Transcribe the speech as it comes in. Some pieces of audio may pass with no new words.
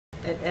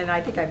and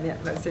I think I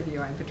met most of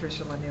you. I'm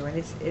Patricia Lanou, and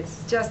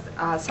it's just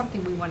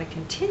something we want to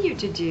continue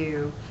to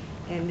do.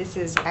 And this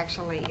is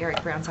actually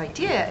Eric Brown's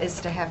idea, is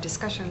to have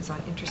discussions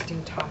on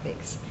interesting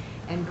topics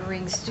and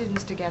bring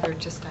students together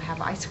just to have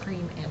ice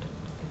cream and to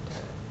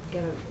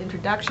get an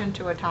introduction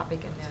to a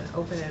topic and then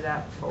open it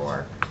up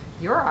for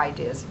your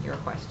ideas and your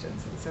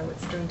questions. And so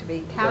it's going to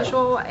be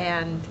casual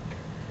and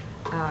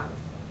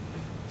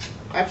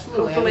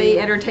absolutely, hopefully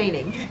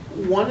entertaining.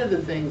 One of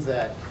the things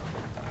that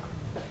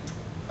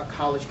a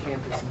college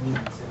campus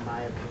needs, in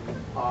my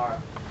opinion, are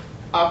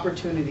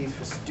opportunities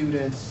for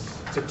students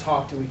to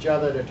talk to each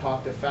other, to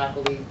talk to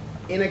faculty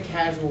in a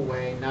casual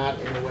way, not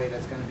in a way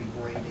that's going to be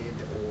graded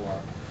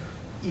or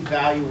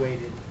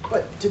evaluated,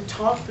 but to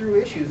talk through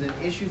issues, and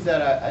issues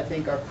that I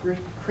think are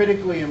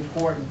critically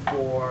important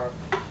for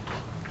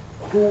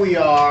who we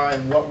are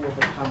and what we're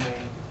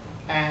becoming.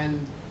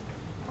 And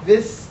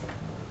this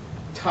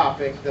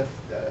topic,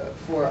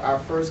 for our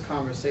first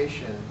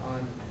conversation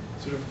on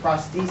sort of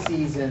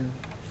prostheses and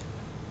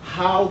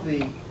how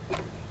the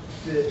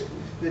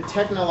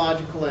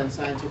technological and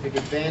scientific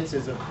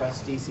advances of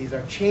prostheses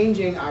are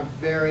changing our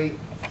very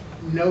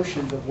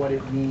notions of what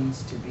it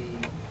means to be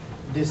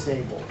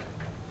disabled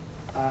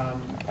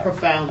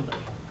profoundly.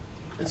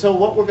 And so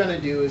what we're going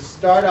to do is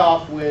start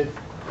off with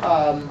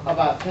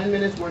about 10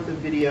 minutes worth of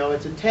video.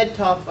 It's a TED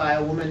Talk by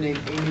a woman named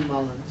Aimee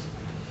Mullins.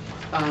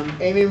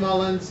 Aimee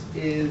Mullins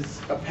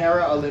is a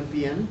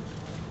para-Olympian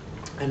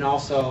and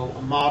also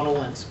a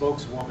model and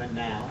spokeswoman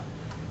now.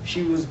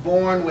 She was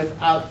born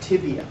without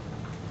tibia,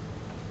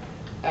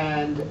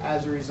 and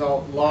as a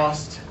result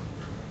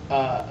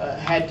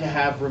had to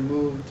have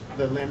removed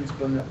the limbs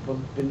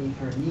beneath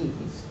her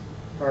knees,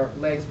 her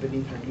legs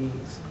beneath her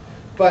knees.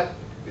 But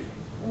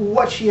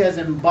what she has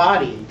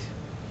embodied,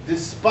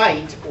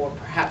 despite or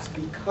perhaps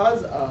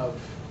because of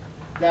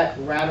that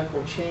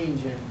radical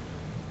change in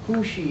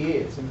who she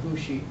is and who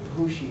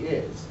she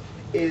is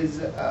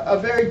a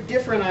very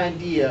different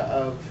idea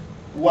of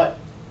what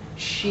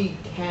she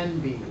can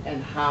be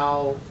and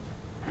how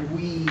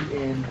we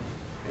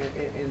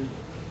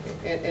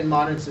in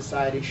modern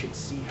society should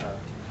see her.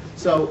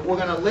 So we're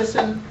going to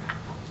listen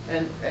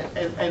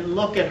and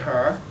look at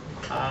her.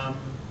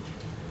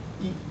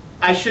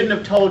 I shouldn't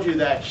have told you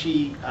that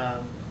she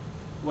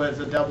was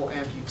a double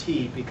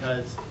amputee,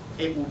 because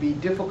it will be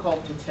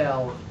difficult to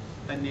tell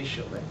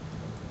initially.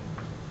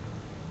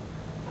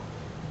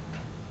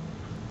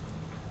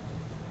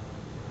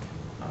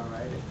 All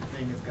right, if the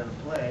thing is going to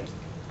play.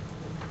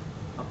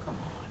 Oh, come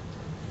on.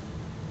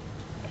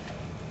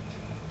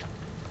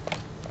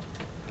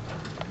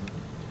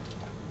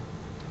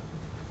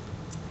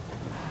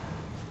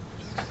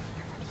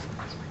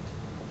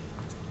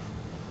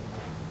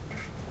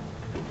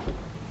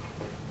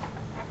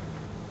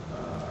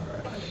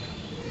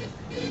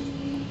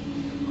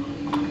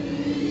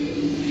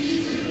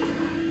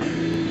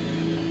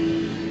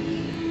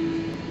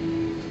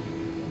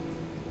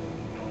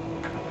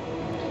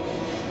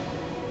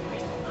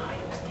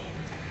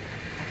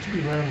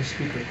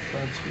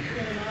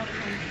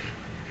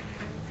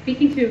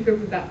 Speaking to a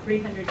group of about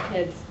 300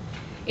 kids,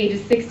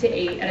 ages 6 to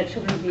 8, at a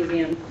children's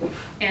museum,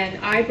 and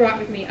I brought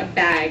with me a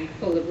bag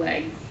full of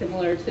legs,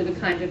 similar to the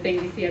kinds of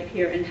things you see up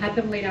here, and had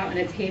them laid out on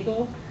a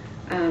table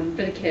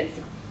for the kids.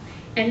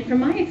 And from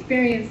my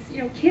experience,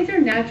 kids are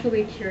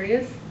naturally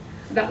curious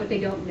about what they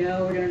don't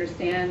know or don't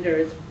understand or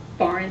is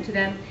foreign to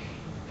them.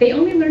 They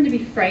only learn to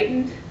be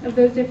frightened of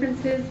those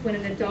differences when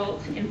an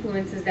adult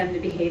influences them to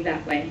behave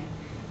that way,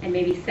 and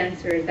maybe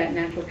censors that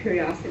natural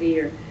curiosity,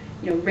 or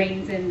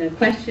reins in the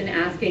question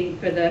asking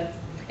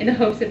in the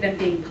hopes of them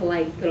being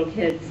polite little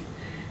kids.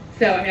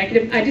 So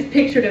I just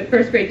pictured a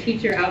first grade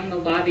teacher out in the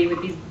lobby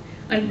with these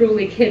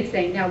unruly kids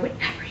saying, "Now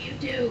whatever you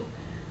do,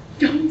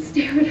 don't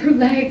stare at her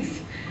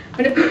legs."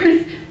 But of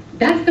course,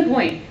 that's the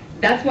point.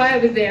 That's why I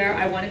was there.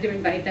 I wanted to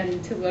invite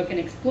them to look and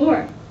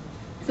explore.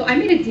 So I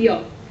made a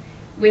deal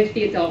with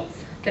the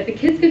adults that the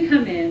kids could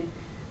come in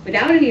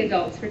without any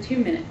adults for 2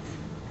 minutes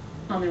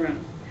on their own.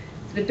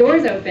 So the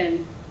doors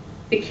open,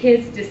 the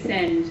kids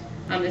descend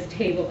on this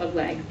table of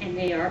legs, and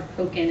they are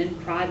poking and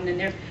prodding, and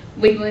they're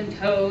wiggling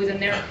toes,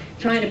 and they're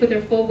trying to put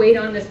their full weight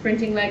on the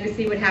sprinting leg to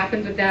see what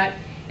happens with that.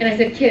 And I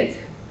said, "Kids,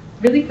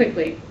 really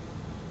quickly,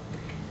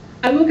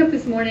 I woke up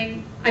this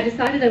morning, I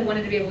decided I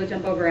wanted to be able to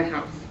jump over a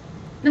house.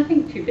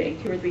 Nothing too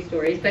big, 2 or 3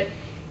 stories, but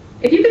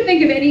if you could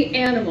think of any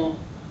animal,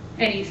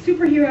 any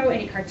superhero,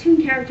 any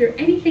cartoon character,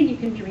 anything you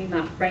can dream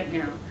up right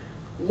now,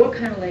 what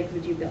kind of legs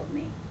would you build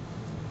me?"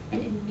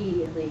 And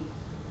immediately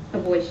a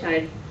voice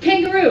shouted,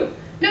 "Kangaroo!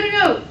 No, no,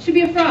 no, it should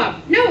be a frog.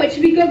 No, it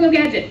should be Go-Go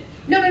Gadget.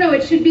 No, no, no,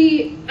 it should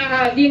be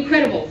The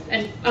Incredibles,"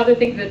 and other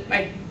things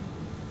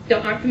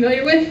that aren't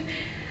familiar with.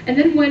 And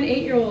then one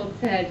 8-year-old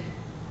said,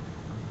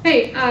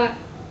 "Hey,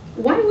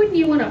 why wouldn't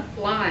you want to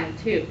fly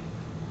too?"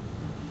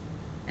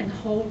 And the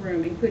whole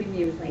room, including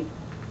me, was like,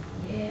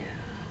 "Yeah."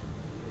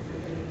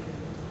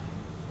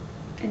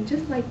 And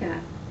just like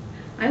that,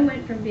 I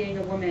went from being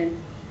a woman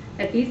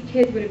that these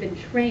kids would have been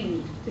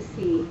trained to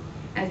see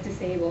as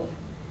disabled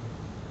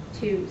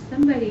to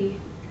somebody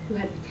who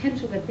had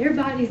potential that their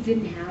bodies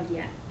didn't have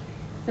yet,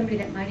 somebody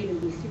that might even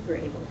be super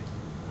able.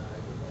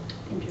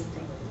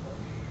 Interesting.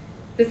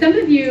 So some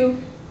of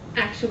you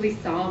actually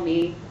saw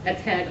me at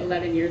TED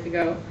 11 years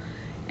ago,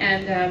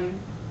 and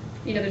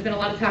there's been a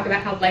lot of talk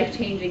about how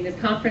life-changing this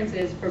conference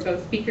is for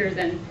both speakers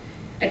and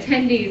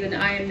attendees, and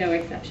I am no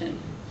exception.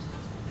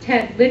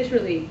 TED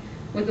literally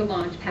was a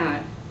launch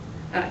pad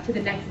to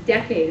the next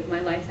decade of my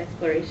life's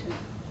exploration.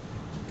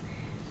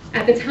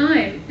 At the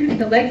time,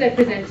 the legs I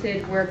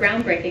presented were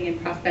groundbreaking in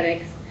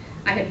prosthetics.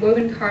 I had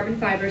woven carbon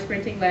fiber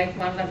sprinting legs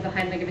modeled after the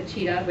hind leg of a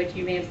cheetah, which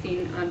you may have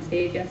seen on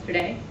stage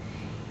yesterday.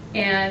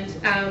 And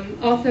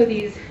also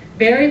these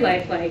very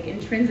lifelike,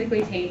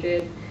 intrinsically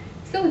tainted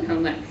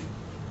silicone legs.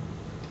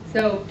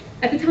 So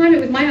at the time,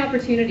 it was my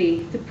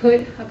opportunity to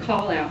put a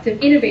call out to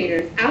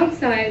innovators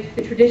outside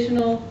the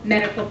traditional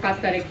medical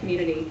prosthetic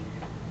community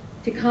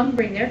to come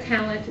bring their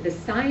talent to the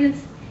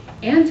science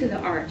and to the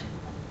art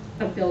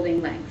of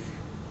building legs.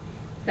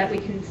 That we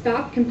can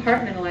stop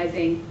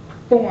compartmentalizing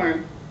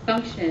form,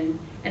 function,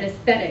 and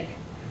aesthetic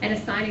and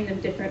assigning them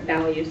different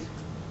values.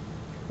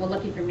 Well,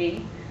 lucky for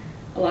me,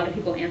 a lot of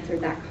people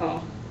answered that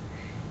call.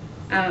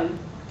 And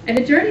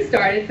the journey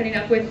started, funny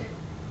enough, with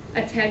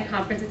a TED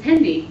conference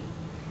attendee,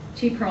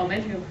 Chi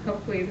Perlman, who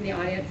hopefully is in the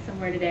audience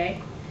somewhere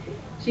today.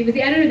 She was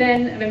the editor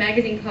then of a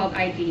magazine called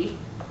ID,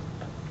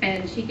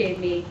 and she gave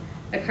me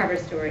a cover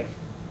story.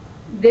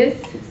 This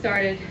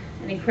started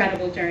an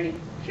incredible journey.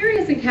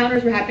 Curious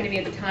encounters were happening to me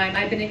at the time.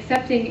 I've been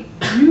accepting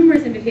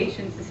numerous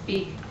invitations to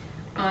speak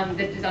on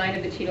the design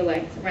of the cheetah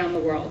legs around the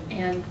world,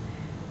 and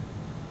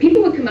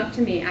people would come up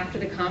to me after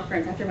the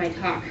conference, after my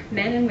talk,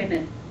 men and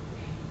women,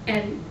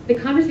 and the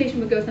conversation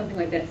would go something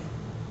like this.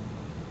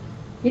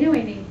 You know,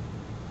 Aimee,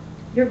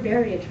 you're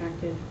very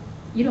attractive.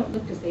 You don't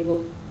look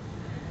disabled.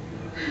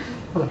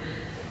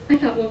 I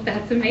thought, well,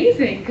 that's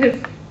amazing,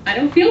 because I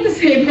don't feel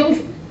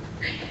disabled.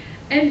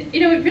 And,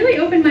 it really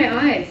opened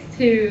my eyes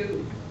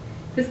to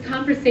this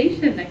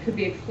conversation that could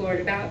be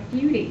explored about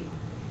beauty.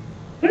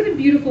 What does a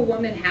beautiful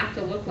woman have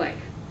to look like?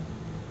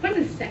 What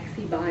is a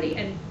sexy body?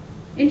 And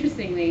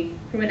interestingly,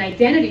 from an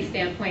identity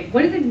standpoint,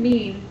 what does it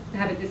mean to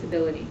have a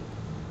disability?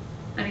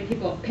 I mean,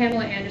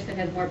 Pamela Anderson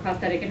has more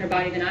prosthetic in her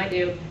body than I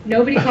do.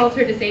 Nobody calls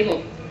her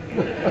disabled.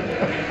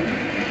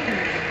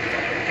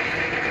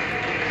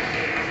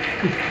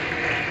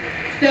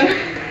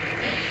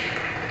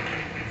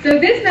 So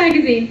this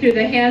magazine, through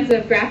the hands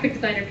of graphic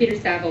designer Peter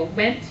Saville,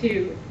 went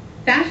to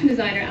fashion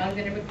designer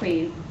Alexander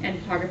McQueen and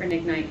photographer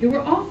Nick Knight, who were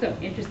also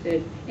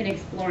interested in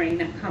exploring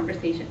that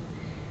conversation.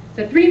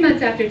 So 3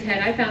 months after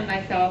TED, I found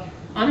myself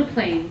on a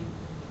plane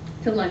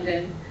to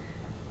London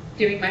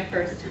doing my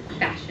first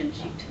fashion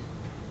shoot,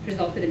 which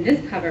resulted in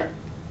this cover,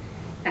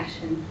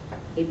 Fashion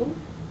Able.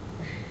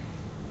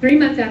 3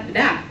 months after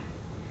that,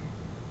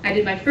 I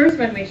did my first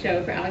runway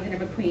show for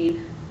Alexander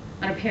McQueen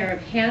on a pair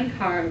of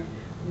hand-carved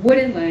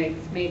wooden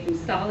legs made from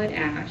solid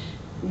ash.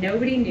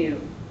 Nobody knew.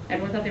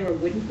 Everyone thought they were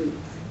wooden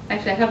boots.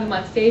 Actually, I have them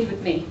on stage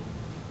with me.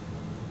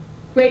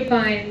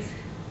 Grapevines,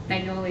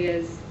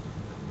 magnolias,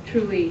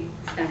 truly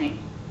stunning.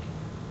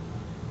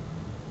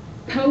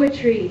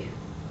 Poetry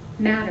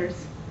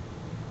matters.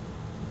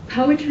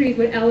 Poetry is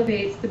what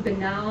elevates the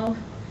banal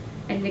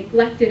and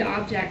neglected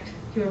object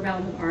to a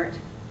realm of art.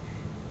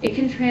 It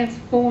can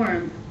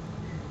transform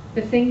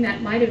the thing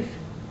that might have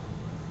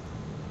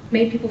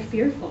made people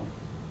fearful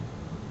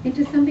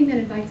into something that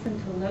invites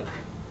them to look,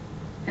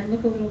 and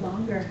look a little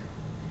longer,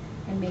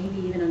 and maybe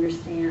even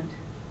understand.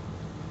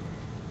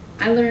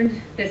 I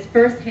learned this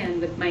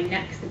firsthand with my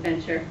next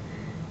adventure,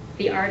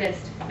 the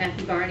artist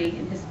Matthew Barney,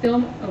 in his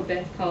film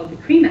opus called The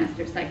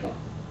Cremaster Cycle.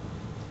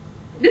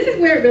 This is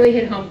where it really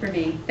hit home for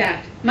me,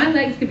 that my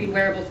legs could be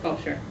wearable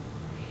sculpture.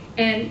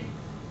 And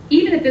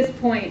even at this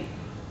point,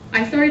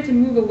 I started to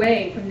move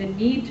away from the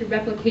need to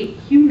replicate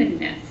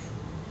humanness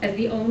as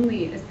the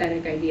only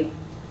aesthetic ideal.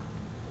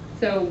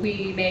 So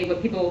we made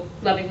what people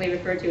lovingly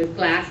refer to as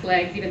glass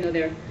legs, even though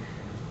they're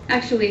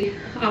actually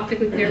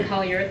optically clear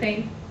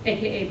polyurethane,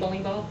 aka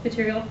bowling ball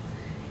material.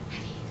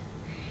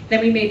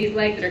 Then we made these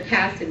legs that are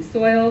cast in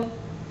soil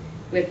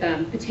with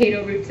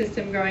potato root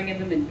system growing in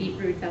them and beet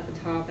roots at the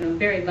top, and a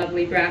very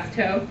lovely brass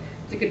toe.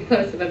 It's a good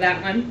close-up of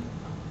that one.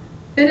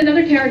 Then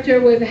another character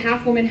was a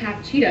half woman,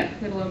 half cheetah,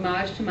 a little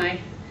homage to my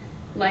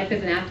life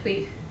as an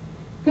athlete.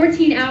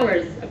 14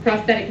 hours of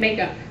prosthetic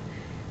makeup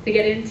to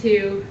get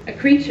into a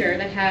creature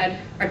that had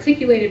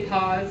articulated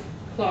paws,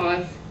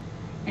 claws,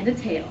 and a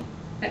tail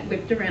that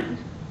whipped around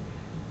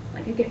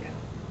like a gecko.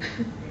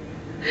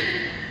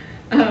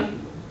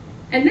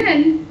 And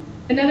then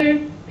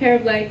another pair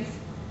of legs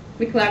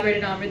we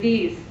collaborated on were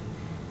these.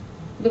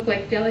 Look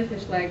like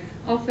jellyfish legs,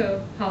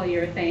 also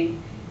polyurethane.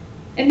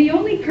 And the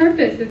only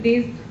purpose that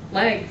these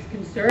legs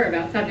can serve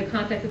outside the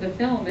context of the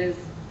film is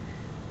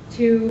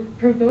to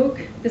provoke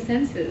the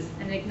senses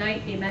and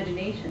ignite the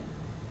imagination.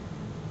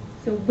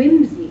 So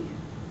whimsy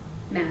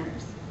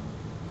matters.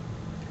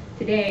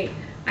 Today,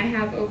 I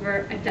have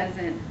over a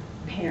dozen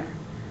pair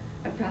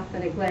of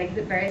prosthetic legs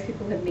that various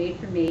people have made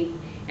for me.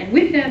 And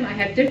with them, I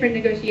have different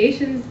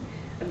negotiations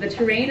of the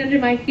terrain under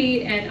my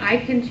feet, and I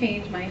can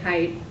change my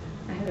height.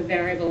 I have a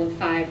variable of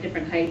 5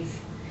 different heights.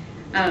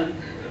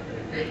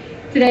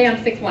 Today I'm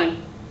 6'1".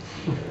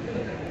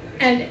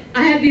 And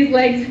I had these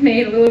legs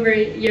made a little over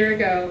a year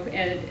ago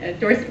at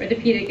Dorset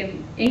Orthopedic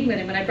in England,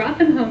 and when I brought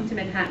them home to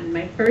Manhattan,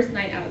 my first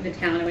night out in the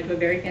town, I went to a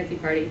very fancy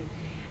party,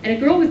 and a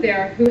girl was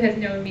there who has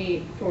known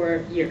me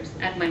for years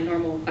at my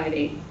normal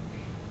 5'8".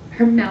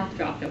 Her mouth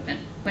dropped open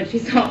when she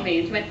saw me,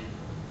 and she went,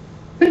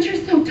 "But you're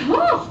so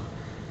tall!"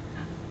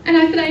 And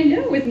I said, "I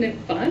know, isn't it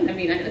fun? I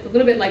mean, it's a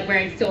little bit like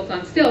wearing stilts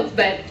on stilts,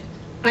 but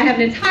I have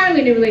an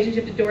entirely new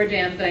relationship to door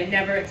jams that I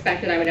never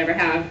expected I would ever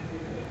have."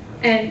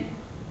 And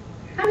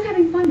I was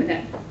having fun with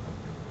it.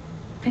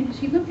 And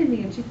she looked at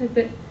me and she said,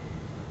 "But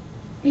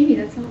Aimee,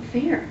 that's not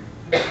fair."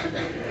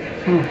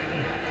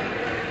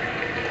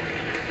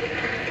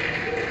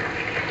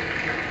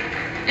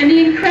 And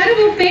the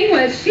incredible thing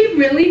was, she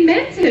really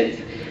meant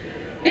it.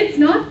 It's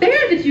not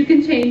fair that you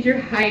can change your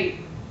height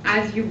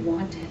as you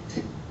want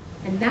it.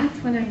 And that's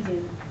when I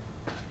knew.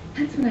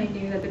 That's when I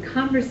knew that the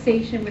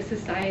conversation with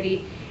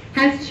society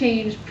has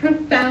changed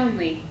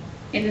profoundly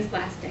in this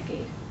last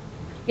decade.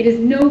 It is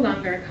no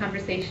longer a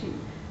conversation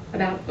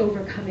about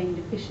overcoming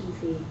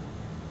deficiency.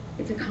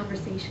 It's a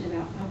conversation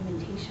about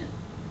augmentation.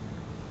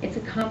 It's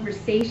a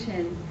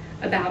conversation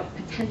about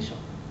potential.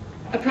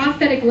 A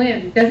prosthetic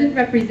limb doesn't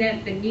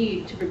represent the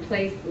need to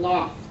replace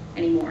loss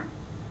anymore.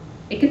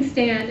 It can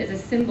stand as a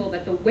symbol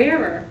that the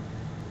wearer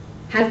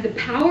has the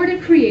power to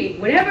create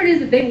whatever it is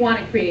that they want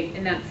to create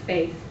in that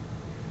space.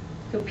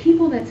 So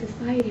people that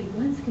society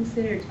once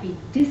considered to be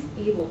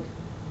disabled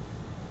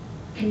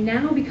can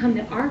now become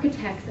the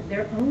architects of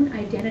their own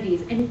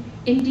identities, and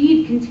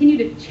indeed continue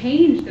to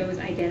change those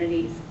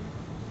identities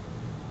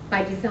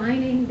by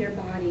designing their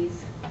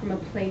bodies from a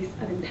place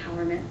of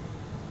empowerment.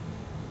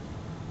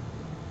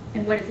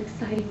 And what is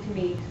exciting to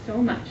me so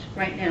much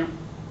right now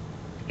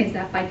is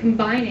that by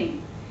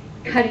combining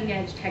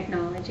cutting-edge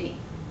technology,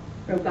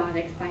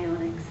 robotics,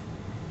 bionics,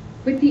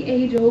 with the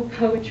age-old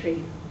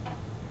poetry,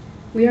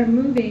 we are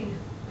moving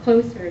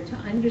closer to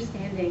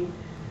understanding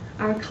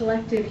our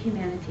collective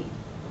humanity.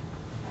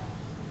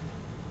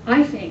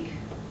 I think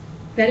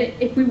that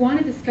if we want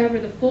to discover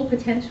the full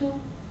potential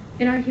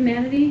in our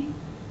humanity,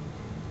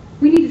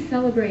 we need to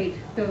celebrate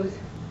those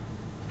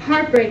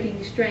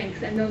heartbreaking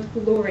strengths and those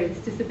glorious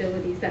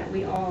disabilities that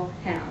we all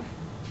have.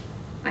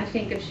 I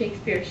think of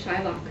Shakespeare's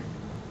Shylock.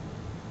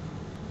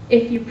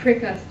 "If you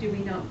prick us, do we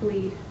not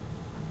bleed?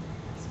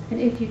 And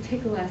if you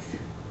tickle us,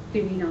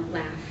 do we not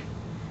laugh?"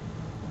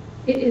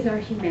 It is our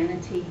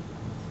humanity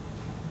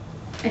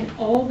and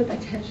all the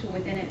potential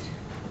within it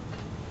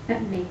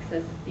that makes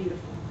us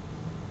beautiful.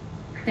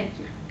 Thank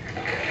you.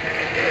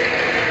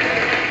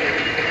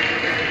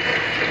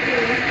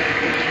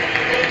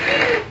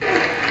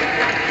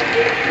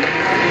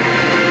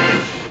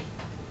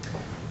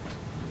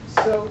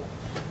 So,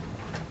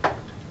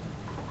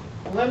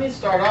 let me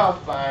start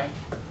off by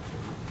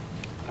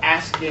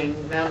asking,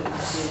 now that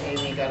you've seen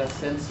Aimee, got a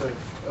sense of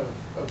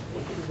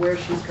where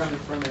she's coming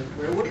from and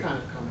where we're kind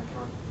of coming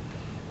from.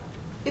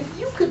 If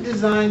you could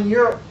design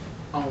your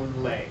own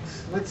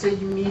legs, let's say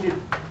you needed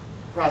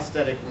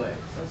prosthetic legs.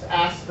 Let's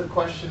ask the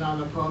question on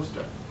the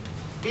poster.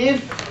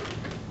 If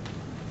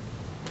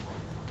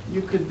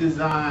you could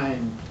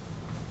design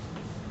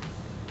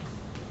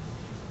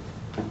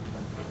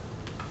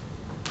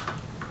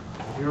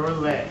your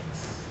legs,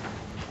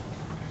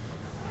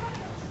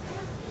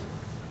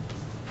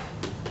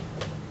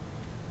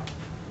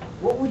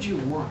 what would you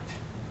want?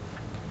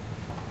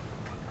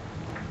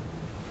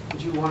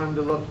 Would you want them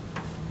to look,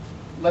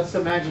 let's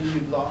imagine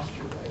you'd lost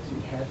your legs,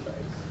 you had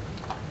legs.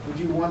 Would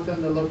you want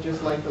them to look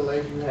just like the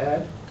legs you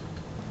had?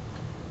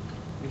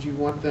 Would you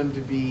want them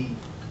to be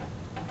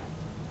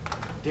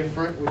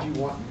different? Would you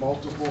want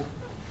multiple?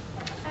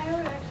 I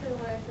would actually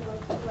want it to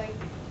look like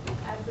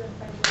as if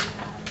I didn't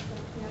have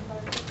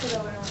because I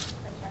want to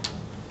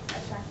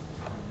attract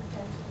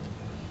attention.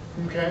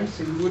 Okay,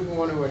 so you wouldn't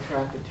want to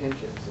attract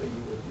attention, so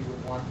you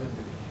would want them to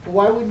be. But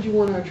why wouldn't you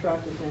want to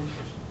attract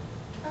attention?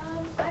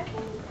 I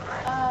can,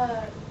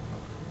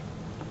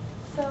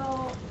 so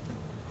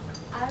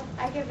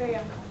I get very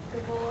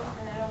uncomfortable,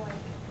 and I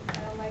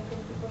don't like when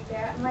people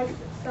stare. My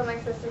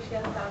sister, she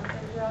has Down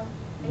syndrome,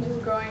 and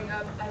just growing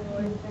up, I've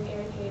always been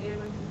irritated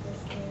when people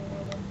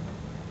stared,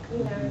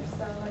 and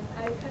so I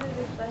kind of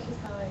just, that's just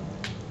how I am.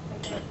 I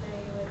get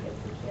very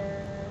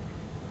insecure,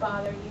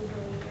 bothered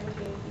easily,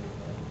 irritated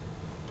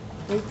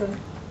easily. Okay.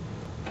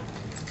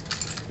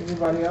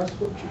 Anybody else?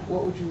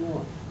 What would you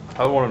want?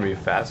 I would want them to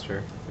be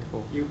faster.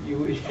 Cool. You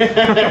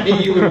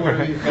would want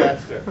to be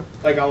faster,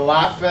 like a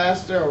lot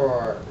faster,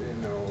 or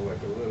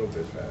like a little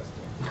bit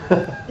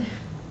faster.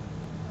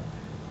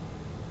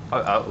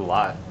 A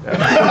lot.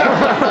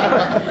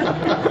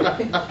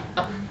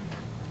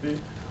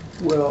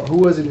 Well, who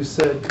was it who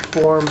said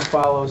form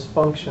follows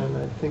function?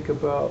 I think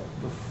about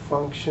the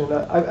function.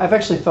 I've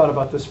actually thought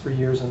about this for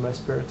years in my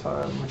spare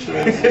time, which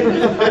is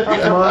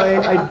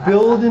I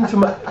build into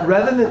my,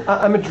 rather than,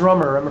 I'm a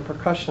drummer, I'm a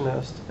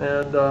percussionist,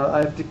 and I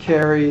have to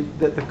carry,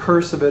 the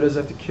curse of it is I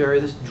have to carry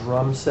this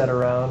drum set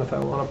around if I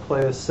want to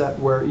play a set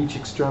where each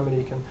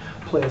extremity can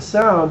play a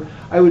sound,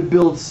 I would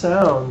build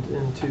sound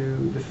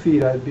into the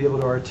feet. I'd be able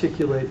to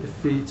articulate the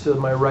feet so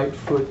my right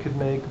foot could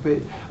make,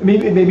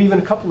 maybe even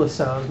a couple of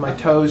sounds. My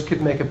toes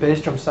could make a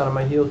bass drum sound and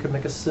my heel could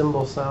make a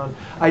cymbal sound.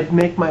 I'd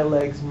make my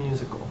legs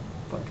musical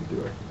if I could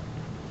do it.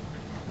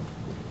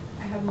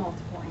 I have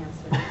multiple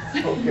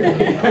answers.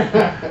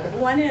 Okay.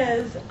 One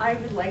is I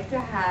would like to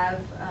have,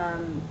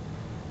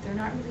 they're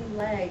not really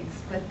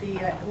legs, but the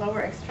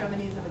lower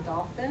extremities of a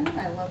dolphin.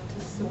 I love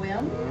to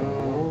swim.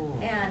 Oh.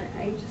 And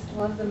I just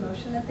love the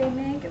motion that they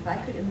make. If I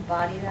could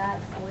embody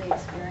that, fully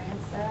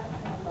experience that,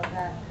 I would love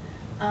that.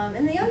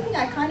 And the other thing,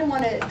 I kind of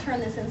want to turn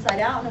this inside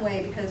out in a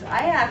way, because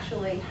I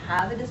actually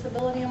have a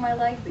disability in my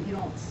legs, but you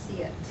don't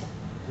see it.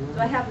 So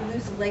I have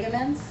loose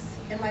ligaments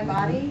in my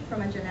body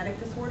from a genetic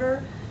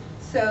disorder.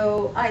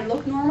 So I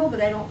look normal,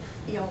 but I don't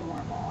feel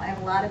normal. I have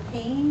a lot of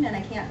pain, and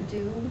I can't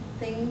do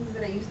things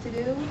that I used to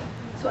do.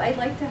 So I'd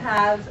like to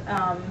have,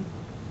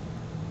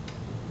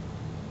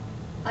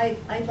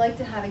 I'd like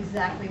to have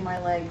exactly my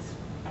legs,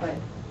 but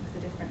with a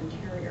different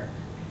interior.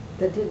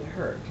 That didn't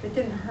hurt. It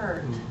didn't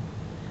hurt.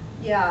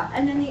 Yeah,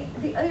 and then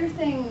the other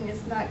thing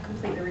is not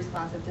completely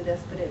responsive to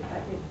this, but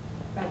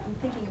I've been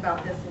thinking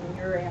about this, and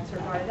your answer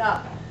brought it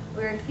up,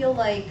 where I feel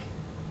like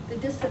the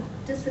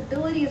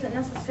disability isn't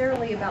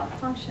necessarily about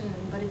function,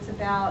 but it's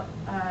about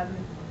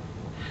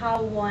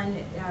how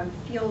one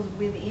feels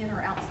within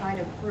or outside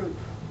a group.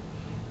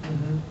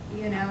 Mm-hmm.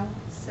 You know,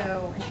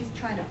 so and she's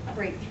trying to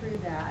break through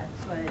that,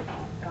 but just,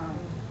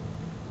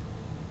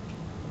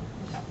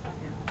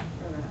 yeah,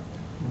 throw that out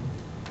there.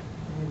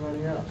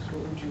 Anybody else?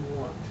 What would you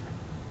want?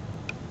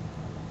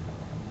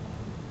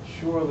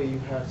 Surely you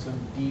have some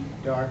deep,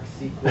 dark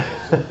secret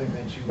or something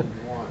that you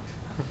would want.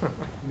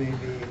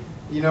 Maybe,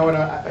 you know what?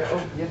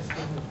 Oh, yes. Go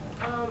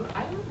ahead.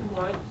 I would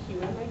want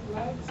human-like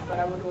legs, but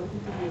I would want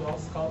them to be well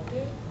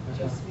sculpted,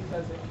 just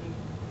because if you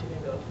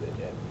didn't go to the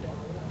gym, you don't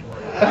really have to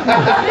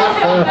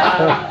worry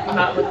about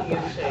not looking in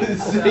shape.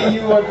 So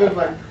you want them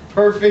like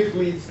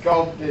perfectly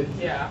sculpted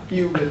Yeah.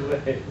 human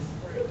legs.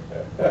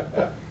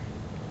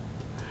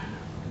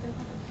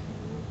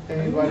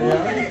 Anybody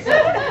else?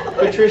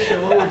 Patricia,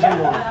 what would you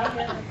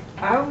want?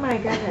 Oh my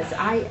goodness,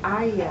 I'm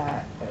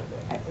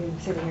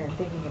sitting here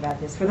thinking about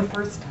this for the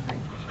first time.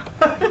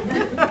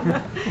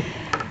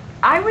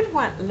 I would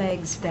want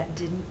legs that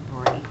didn't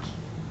break.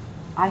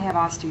 I have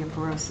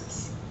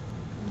osteoporosis.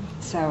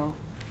 So,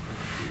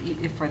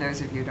 if for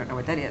those of you who don't know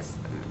what that is,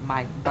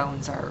 my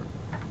bones are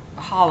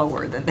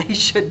hollower than they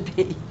should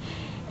be.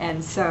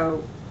 And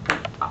so,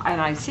 and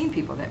I've seen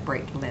people that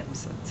break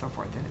limbs and so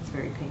forth, and it's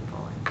very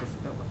painful and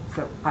disability.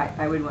 So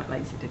I would want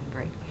legs that didn't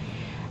break.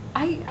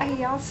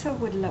 I also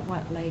would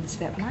want legs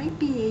that might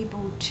be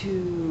able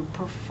to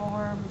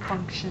perform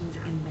functions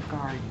in the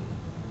garden.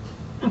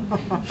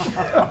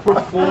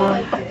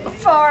 Perform.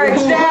 For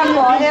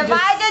example, if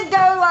I could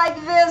go like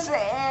this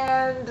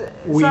and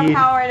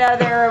somehow or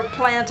another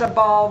plant a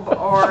bulb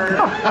or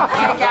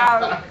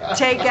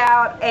take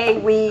out a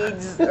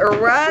weeds or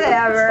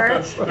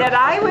whatever, that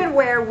I would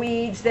wear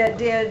weeds that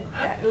did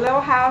a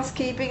little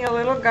housekeeping, a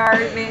little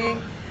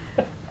gardening,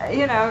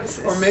 you know.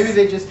 Or maybe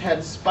they just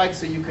had spikes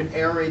so you could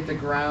aerate the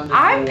ground.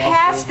 I'm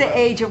past the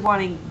age of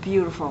wanting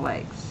beautiful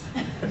legs.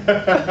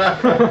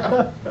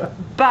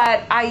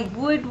 But I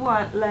would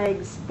want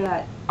legs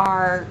that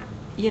are,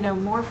 you know,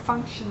 more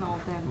functional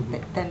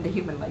than the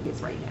human leg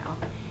is right now.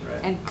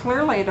 Right. And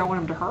clearly I don't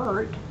want them to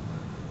hurt,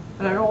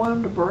 and I don't want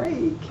them to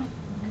break.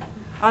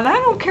 And I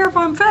don't care if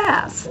I'm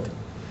fast.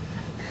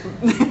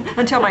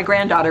 Until my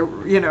granddaughter,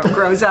 you know,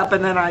 grows up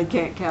and then I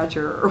can't catch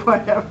her or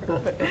whatever.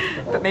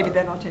 But maybe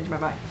then I'll change my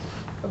mind.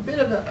 A bit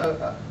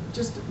of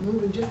just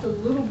moving just a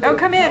little bit. Oh,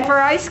 come in for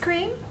ice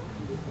cream?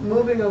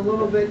 Moving a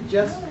little bit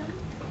just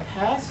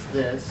past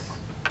this.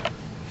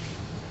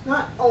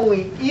 Not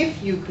only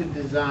if you could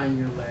design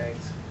your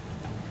legs,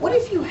 what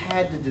if you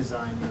had to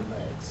design your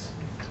legs?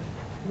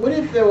 What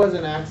if there was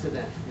an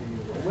accident for you?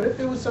 Or what if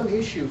there was some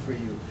issue for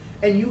you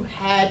and you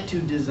had to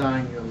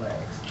design your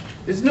legs?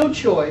 There's no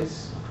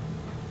choice.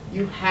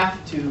 You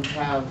have to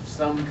have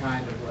some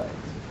kind of legs.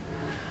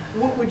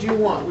 What would you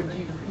want? Would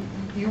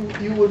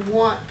you would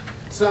want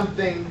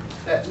something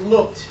that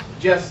looked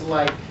just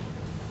like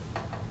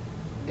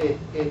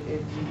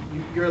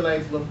your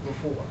legs looked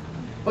before.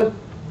 But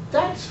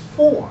that's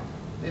form,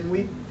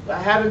 and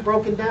I haven't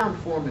broken down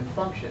form and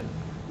function.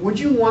 Would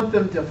you want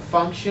them to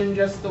function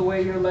just the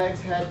way your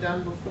legs had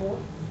done before?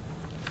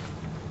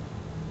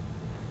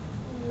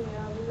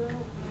 Yeah, we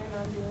don't plan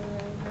on doing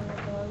anything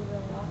other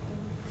than walking.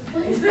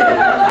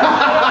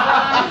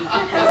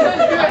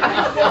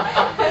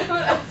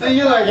 So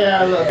you're like,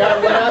 yeah, look,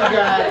 what I've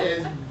got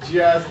is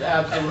just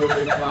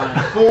absolutely fine.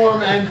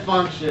 Form and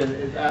function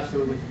is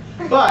absolutely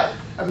fine. But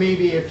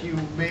maybe if you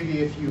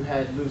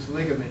had loose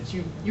ligaments,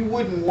 you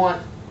wouldn't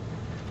want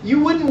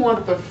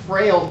the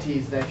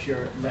frailties that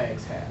your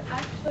legs had.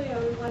 Actually, I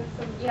would want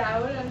some, I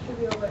would actually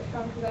be a bit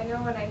strong because I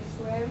know when I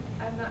swim,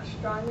 I'm not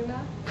strong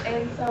enough,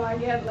 and so I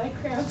get leg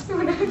cramps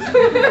when I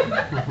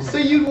swim. So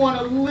you'd want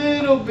a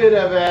little bit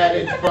of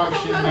added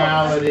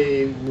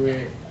functionality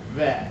with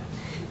that.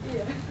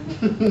 Yeah.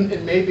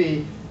 And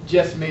maybe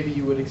just maybe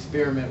you would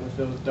experiment with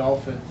those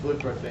dolphin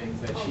flipper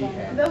things that she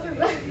had. Those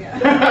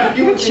are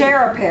You would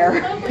Share a pair.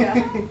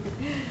 Yeah.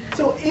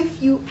 So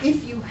if you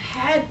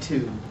had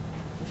to,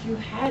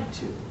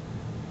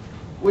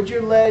 would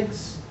you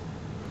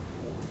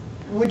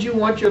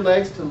want your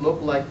legs to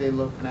look like they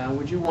look now?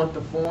 Would you want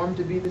the form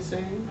to be the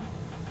same?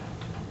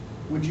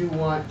 Would you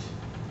want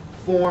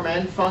form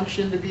and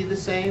function to be the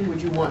same?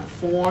 Would you want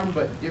form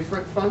but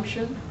different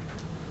function?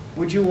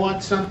 Would you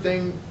want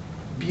something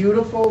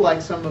beautiful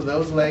like some of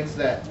those legs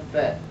that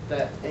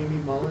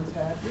Aimee Mullins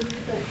had? What do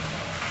you think?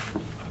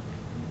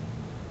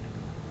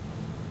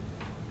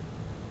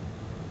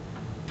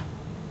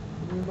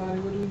 Everybody,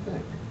 what do you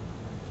think?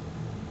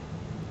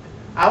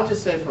 I'll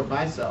just say for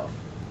myself,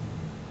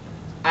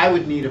 I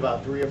would need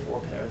about 3 or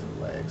 4 pairs of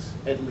legs,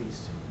 at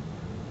least.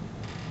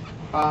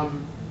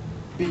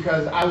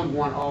 Because I would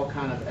want all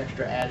kind of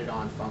extra added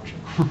on function.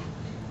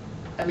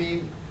 I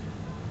mean,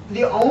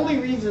 the only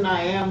reason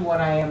I am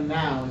what I am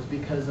now is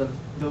because of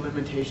the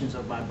limitations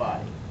of my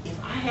body. If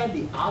I had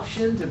the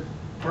option to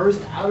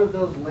burst out of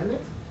those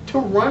limits, to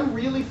run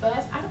really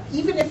fast,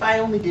 even if I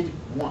only did it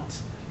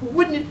once,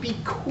 wouldn't it be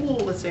cool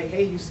to say,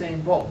 hey,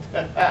 Usain Bolt,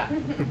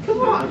 come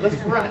on, let's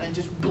run, and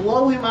just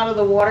blow him out of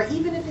the water,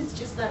 even if it's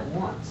just that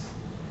once.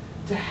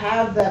 To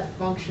have that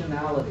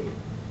functionality,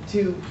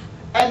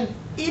 and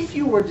if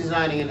you were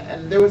designing,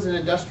 and there was an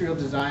industrial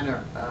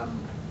designer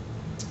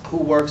who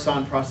works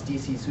on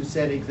prostheses who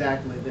said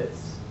exactly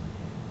this: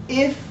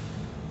 if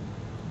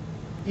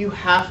you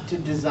have to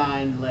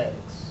design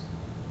legs,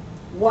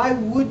 why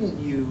wouldn't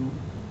you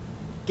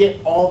get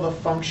all the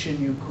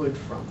function you could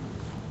from them?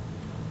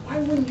 Why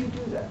wouldn't you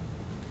do that?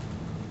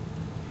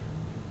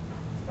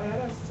 I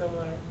had a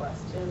similar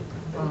question.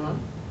 Uh-huh.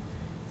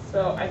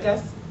 So I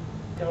guess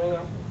going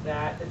off of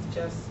that, it's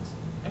just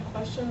a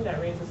question that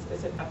raises,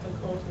 is it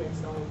ethical to make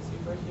someone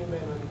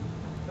superhuman when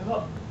the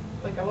whole,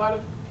 like a lot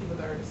of people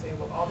that are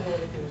disabled, all they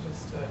want to do is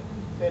just to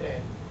fit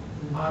in.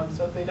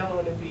 So if they don't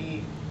want to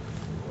be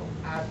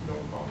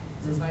abnormal,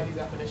 society's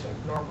definition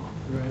of normal.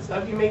 Right. So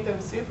if you make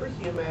them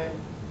superhuman,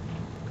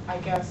 I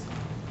guess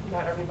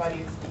not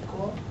everybody is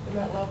equal in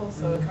that level,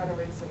 so it kind of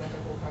raises an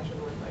ethical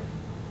question with, like,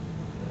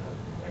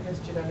 I guess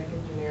genetic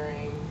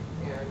engineering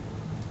and,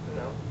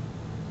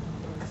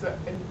 so,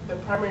 and the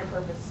primary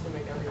purpose is to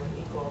make everyone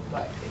equal,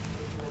 but if you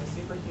make them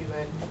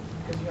superhuman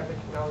because you have the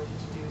technology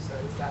to do so,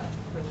 is that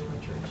really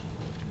what you're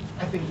achieving?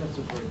 I think that's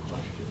a great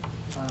question.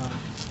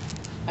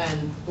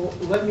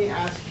 Let me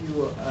ask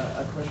you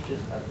a question,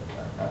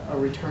 a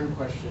return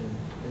question,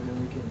 and then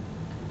we can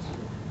sort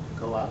of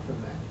go out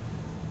from that.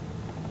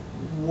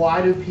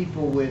 Why do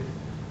people with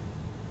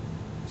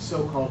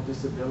so-called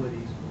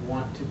disabilities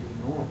want to be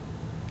normal?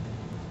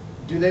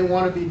 Do they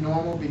want to be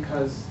normal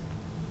because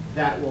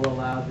that will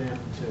allow them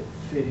to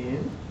fit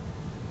in?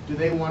 Do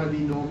they want to be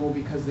normal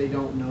because they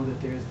don't know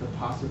that there's the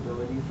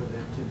possibility for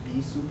them to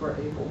be super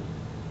able?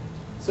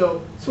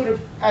 So sort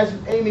of, as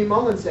Aimee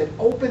Mullins said,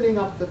 opening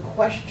up the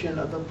question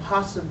of the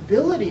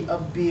possibility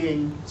of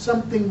being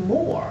something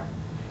more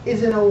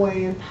is in a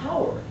way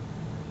empowering.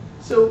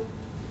 So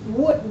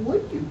what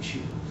would you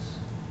choose?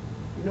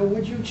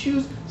 Would you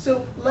choose,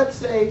 so let's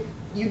say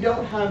you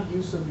don't have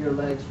use of your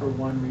legs for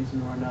one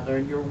reason or another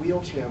and you're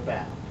wheelchair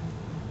bound.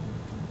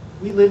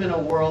 We live in a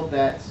world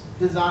that's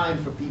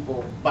designed for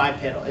people,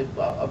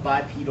 a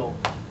bipedal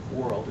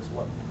world is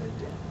what we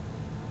lived in.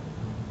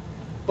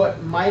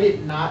 But might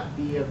it not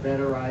be a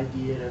better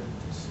idea to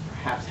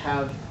perhaps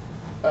have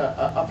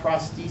a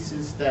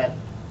prosthesis that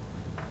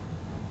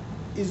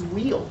is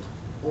wheeled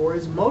or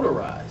is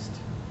motorized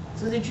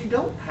so that you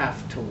don't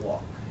have to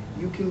walk?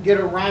 You can get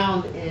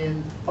around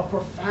in a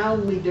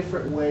profoundly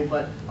different way,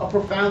 but a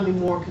profoundly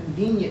more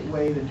convenient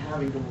way than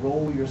having to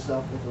roll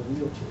yourself with a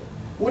wheelchair.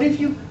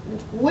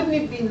 Wouldn't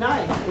it be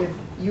nice if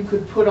you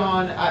could put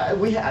on,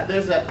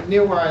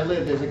 near where I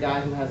live, there's a guy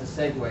who has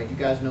a Segway. Do you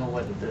guys know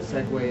what the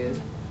Segway is?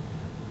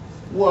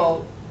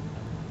 Well,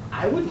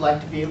 I would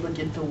like to be able to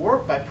get to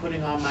work by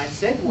putting on my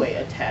Segway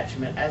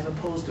attachment as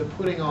opposed to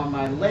putting on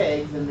my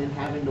legs and then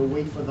having to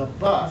wait for the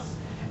bus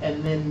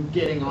and then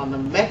getting on the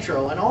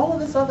metro and all of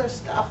this other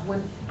stuff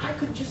when I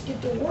could just get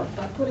to work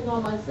by putting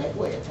on my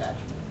Segway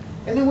attachment.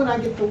 And then when I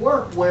get to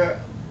work where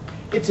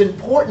it's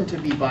important to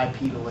be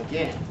bipedal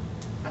again,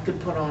 I could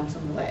put on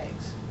some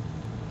legs.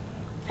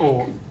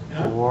 Or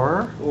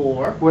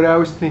What I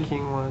was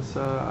thinking was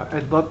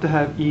I'd love to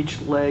have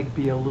each leg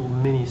be a little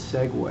mini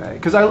Segway.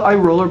 Because I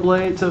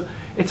rollerblade, so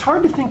it's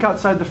hard to think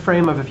outside the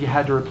frame of if you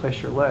had to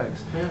replace your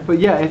legs. Yeah. But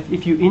yeah,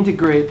 if you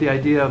integrate the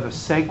idea of a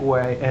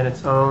Segway and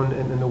its own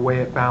and the way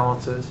it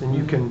balances, and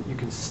you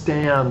can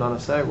stand on a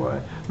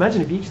Segway.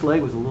 Imagine if each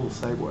leg was a little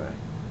Segway.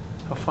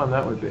 How fun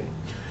that would be.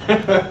 I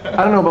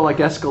don't know about like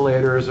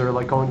escalators or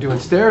like doing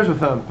stairs with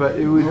them, but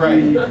it would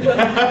be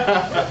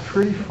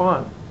pretty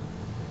fun.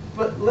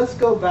 But let's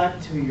go back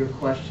to your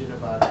question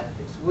about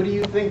ethics. What do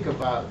you think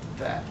about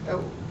that?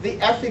 The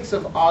ethics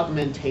of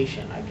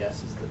augmentation, I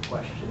guess, is the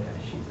question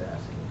that she's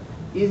asking.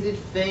 Is it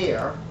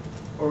fair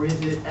or is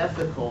it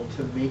ethical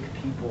to make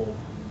people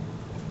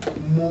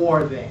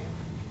more than?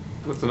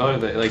 What's another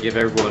thing? Like if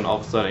everyone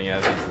all of a sudden you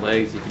have these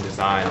legs, you can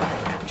design.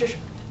 Just,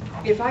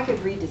 if I could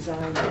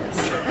redesign this.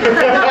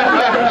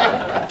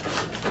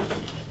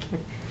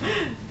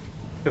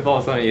 If all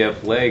of a sudden you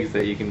have legs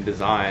that you can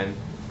design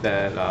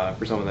that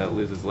for someone that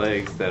loses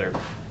legs that are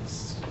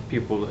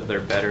people that are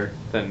better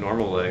than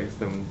normal legs,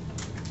 then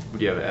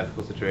would you have an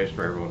ethical situation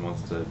where everyone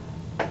wants to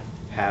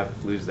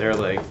lose their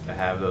legs to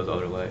have those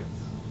other legs?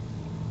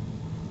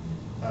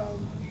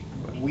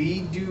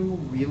 We do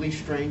really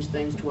strange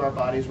things to our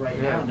bodies right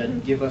now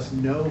that give us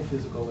no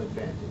physical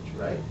advantage,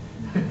 right?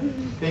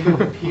 Think of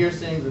the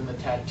piercings and the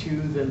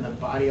tattoos and the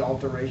body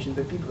alterations.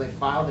 The people, they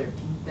file their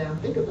teeth down.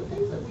 Think of the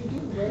things that we do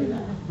right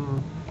now.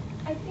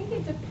 I think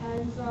it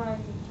depends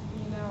on,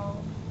 you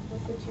know, the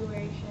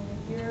situation.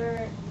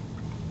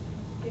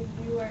 If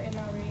you are in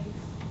a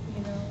race,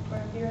 you know, or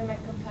if you're in a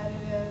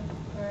competitive,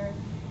 or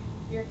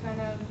you're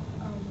kind of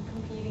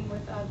competing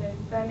with others,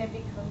 then it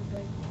becomes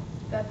like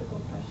the ethical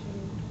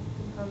question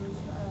becomes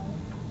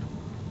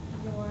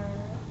more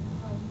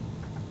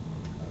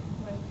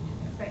what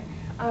did I say?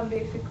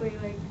 Basically,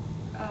 like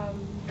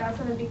that's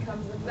when the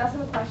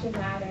question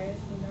matters.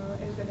 You know,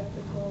 is it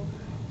ethical?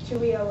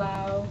 Should we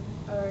allow,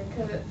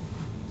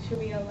 should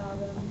we allow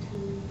them to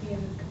be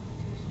in this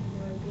competition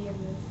or be in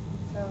this?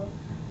 So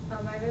I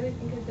really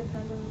think it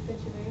depends on the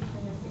situation.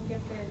 I think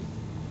if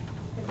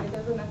it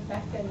doesn't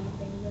affect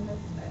anything, then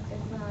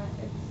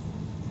it's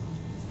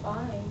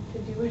fine to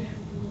do whatever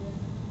you want.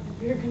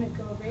 If you're gonna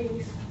go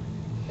race,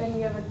 then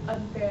you have an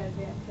unfair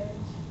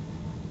advantage.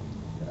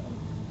 So.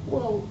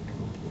 Well,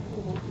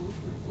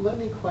 let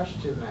me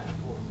question that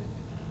for a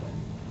minute.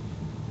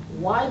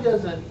 Why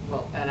doesn't,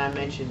 well, and I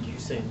mentioned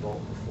Usain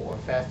Bolt before,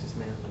 fastest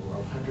man in the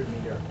world,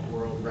 100-meter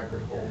world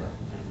record holder.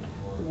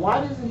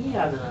 Why doesn't he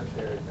have an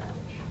unfair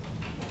advantage?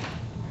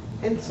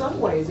 In some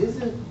ways,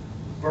 isn't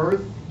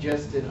birth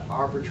just an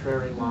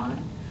arbitrary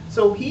line?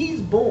 So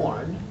he's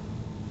born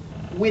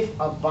with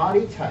a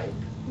body type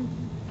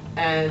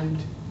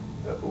and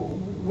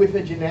with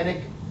a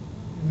genetic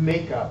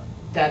makeup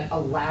that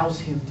allows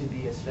him to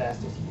be as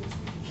fast as he is.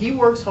 He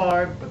works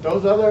hard, but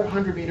those other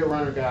 100-meter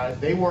runner guys,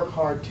 they work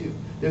hard too.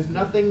 There's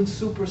nothing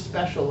super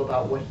special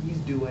about what he's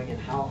doing and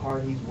how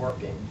hard he's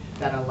working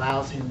that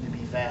allows him to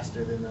be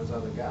faster than those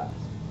other guys.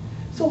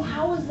 So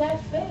how is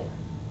that fair?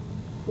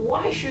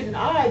 Why shouldn't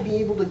I be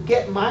able to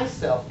get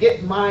myself,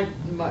 get my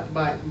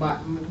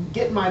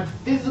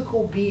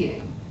physical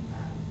being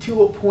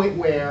to a point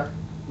where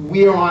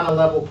we are on a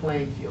level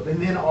playing field,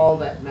 and then all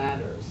that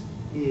matters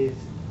is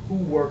who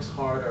works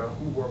harder,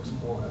 who works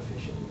more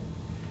efficiently.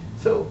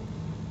 So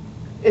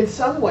in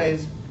some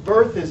ways,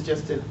 birth is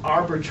just an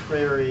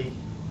arbitrary,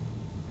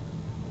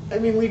 I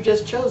mean, we've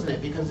just chosen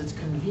it because it's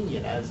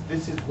convenient, as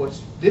this is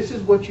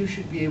what you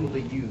should be able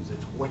to use.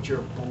 It's what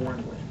you're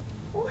born with.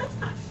 Well, that's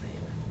not fair.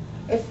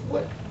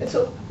 And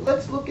so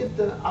let's look at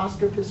the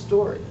Oscar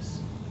Pistorius.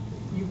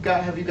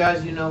 Have you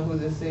guys, you know who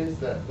this is?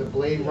 The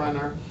Blade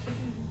Runner.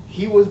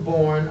 He was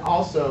born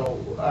also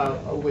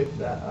with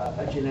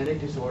a genetic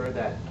disorder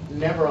that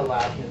never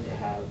allowed him to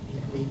have,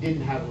 he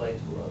didn't have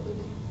legs below the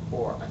knee,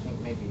 or I think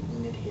maybe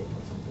mid-hip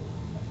or something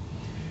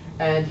like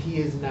that. And he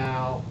is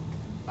now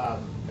a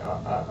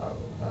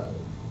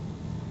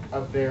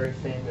very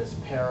famous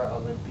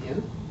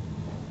para-Olympian,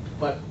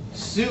 but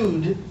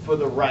sued for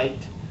the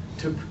right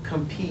to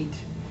compete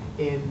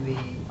in the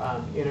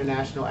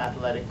international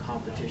athletic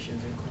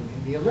competitions,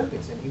 including the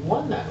Olympics, and he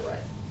won that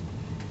right.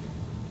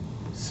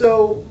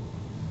 So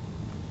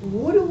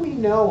what do we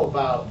know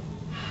about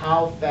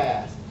how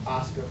fast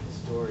Oscar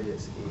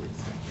Pistorius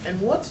is?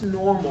 And what's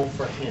normal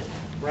for him,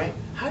 right?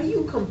 How do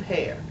you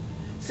compare?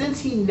 Since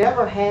he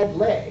never had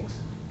legs,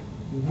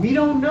 we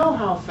don't know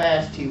how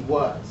fast he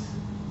was.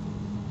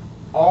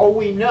 All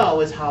we know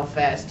is how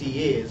fast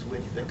he is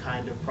with the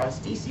kind of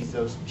prostheses,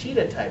 those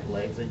cheetah-type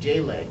legs, the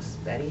J-legs,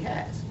 that he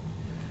has.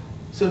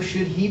 So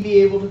should he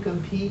be able to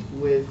compete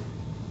with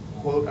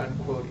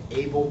quote-unquote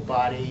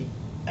able-bodied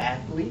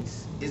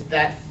athletes? Is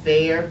that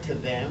fair to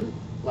them?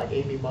 Like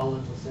Aimee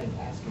Mullins was saying,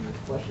 asking this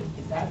question,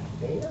 is that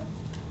fair?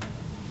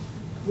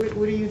 What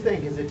do you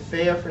think? Is it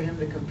fair for him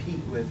to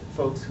compete with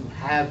folks who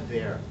have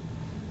their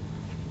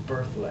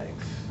birth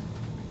legs?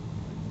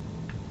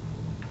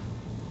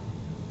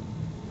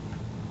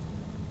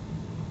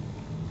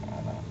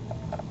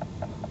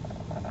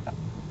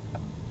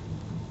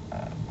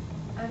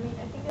 I mean,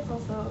 I think it's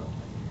also,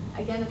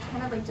 again, it's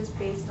kind of like just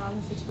based on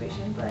the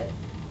situation, but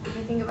if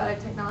you think about it,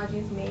 technology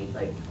is made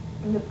like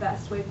in the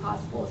best way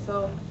possible.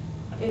 So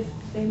if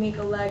they make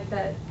a leg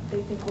that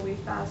they think will be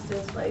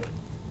fastest, like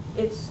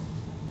it's,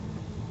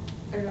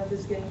 I don't know if this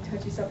is getting a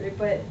touchy subject,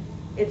 but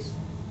it's,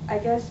 I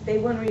guess they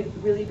wouldn't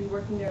really be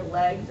working their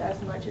legs as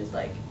much as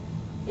like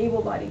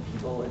able-bodied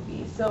people would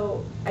be.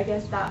 So I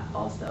guess that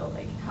also,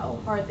 like how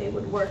hard they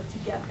would work to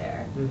get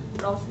there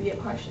would also be a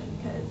question,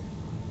 because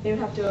they would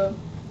have to,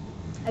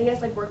 I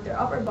guess, like work their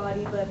upper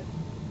body, but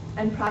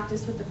and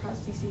practice with the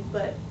prostheses,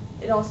 but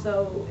it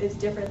also is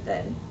different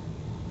than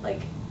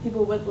like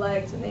people with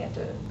legs, and they have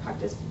to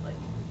practice like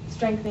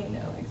strengthening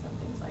their legs and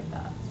things like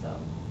that. So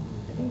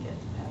I think it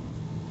depends.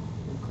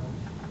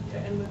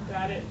 And with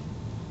that,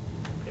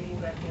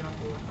 piggybacking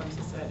off of what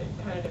Hamza said, it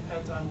kind of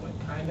depends on what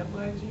kind of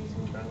legs you're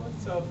using to run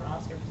with. So for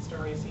Oscar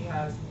Pistorius, he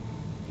uses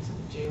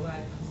the J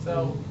leg.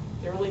 So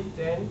they're really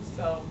thin,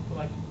 so for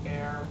like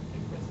air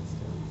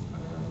resistance.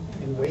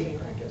 And weight,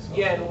 I guess. Also.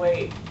 Yeah, and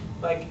weight.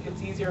 Like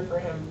it's easier for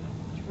him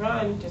to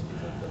run just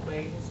because of the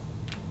way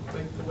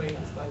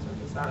his legs are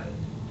designed.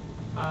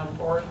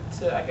 Or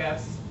to, I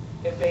guess,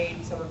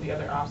 evade some of the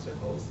other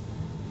obstacles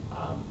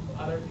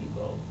other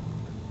people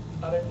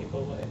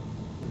would,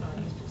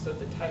 just because of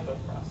the type of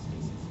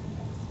prostheses he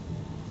has.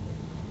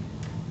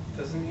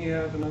 Doesn't he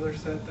have another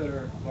set that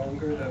are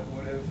longer that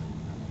would have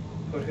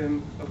put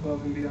him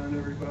above and beyond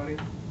everybody?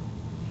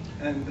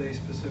 And they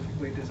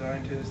specifically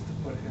designed his to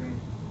put him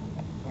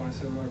on a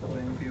similar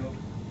playing field?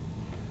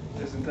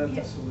 Isn't that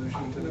the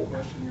solution to the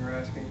question you're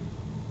asking?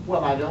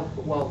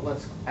 Well,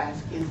 let's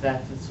ask, is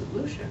that the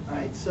solution,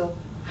 right? So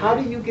how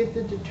do you get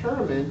to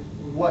determine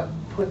what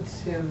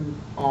puts him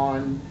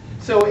on?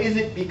 So is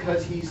it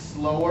because he's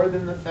slower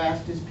than the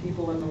fastest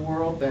people in the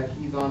world that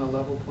he's on a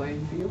level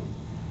playing field?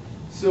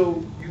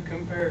 So you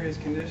compare his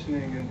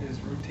conditioning and his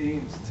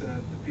routines to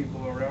the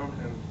people around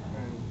him,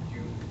 and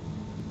you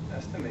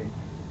estimate.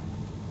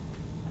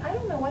 I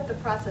don't know what the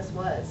process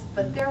was,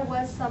 but there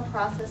was some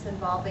process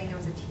involving, there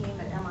was a team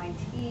at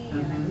MIT,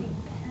 and I think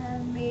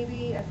Penn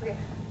maybe, I forget.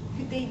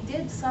 They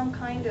did some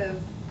kind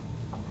of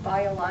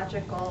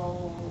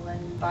biological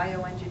and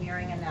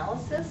bioengineering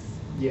analysis.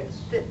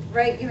 yes. That,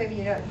 right,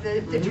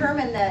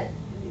 determine that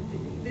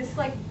this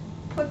like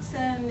puts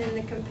him in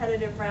the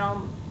competitive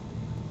realm,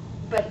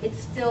 but it's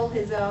still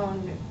his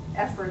own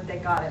effort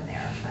that got him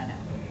there, kind of.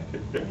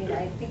 I mean,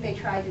 I think they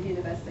tried to do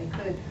the best they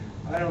could.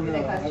 I don't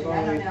know. I've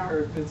only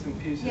heard bits and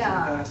pieces in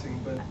passing,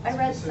 but I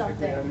read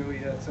specifically something. I knew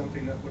he had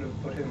something that would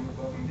have put him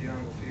above and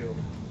beyond the field.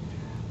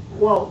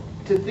 Well,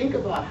 to think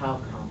about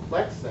how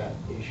complex that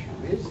issue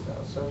is,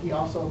 though, so he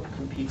also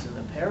competes in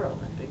the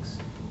Paralympics.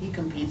 He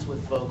competes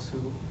with folks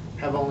who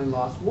have only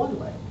lost one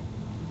leg.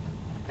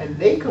 And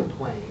they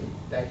complain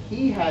that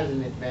he has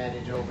an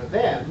advantage over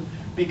them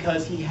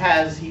because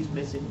he's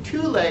missing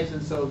two legs,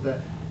 and so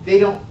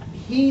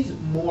he's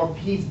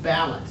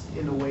balanced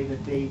in a way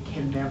that they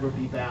can never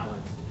be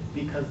balanced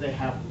because they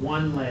have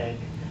one leg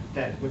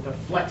that with a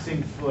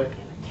flexing foot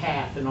and a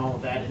calf and all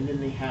of that, and then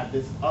they have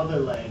this other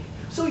leg.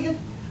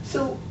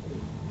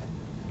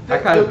 I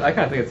kind of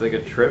think it's like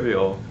a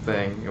trivial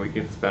thing, and we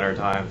could spend our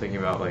time thinking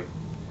about like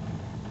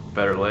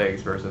better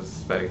legs versus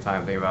spending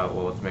time thinking about,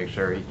 well, let's make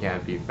sure he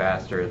can't be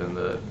faster than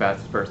the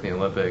fastest person in the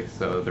Olympics,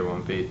 so there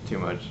won't be too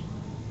much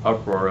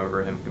uproar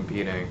over him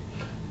competing.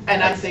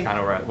 And That's I think kind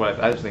of what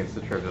I just think it's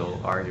a trivial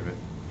argument.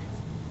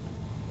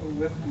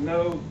 With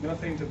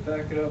nothing to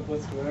back it up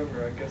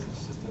whatsoever, I guess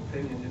it's just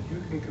opinion. If you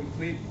can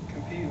compete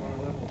on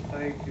a level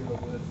playing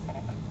field with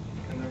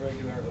in the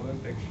regular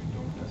Olympics, you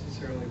don't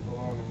necessarily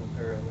belong in the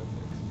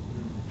Paralympics.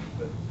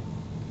 But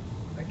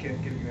I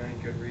can't give you any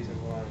good reason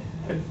why.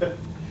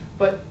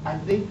 But I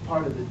think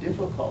part of the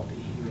difficulty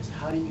here is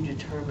how do you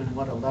determine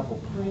what a level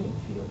playing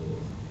field is?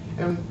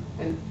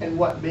 And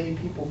what many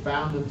people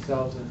found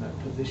themselves in the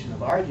position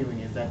of arguing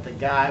is that the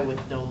guy with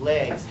no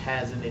legs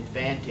has an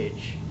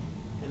advantage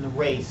in the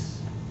race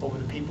over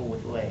the people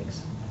with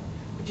legs,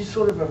 which is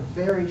sort of a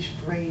very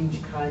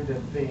strange kind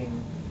of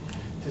thing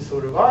to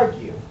sort of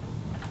argue,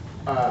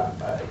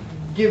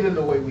 given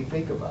the way we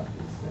think about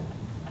these things.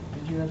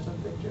 Did you have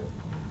something, Joe?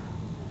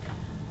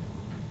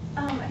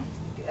 I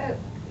think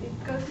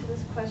it goes to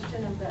this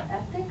question of the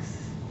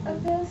ethics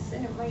of this,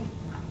 and it might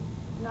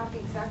not be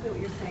exactly what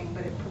you're saying,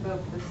 but it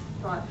provoked this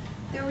thought.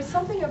 There was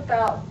something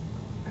about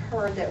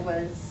her that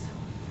was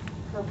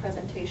her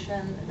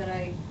presentation that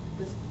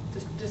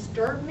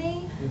disturbed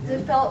me.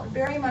 It felt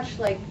very much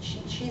like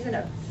she's in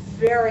a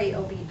very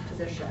elite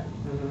position,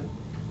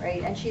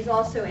 right? And she's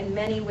also in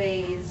many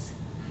ways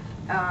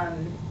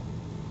kind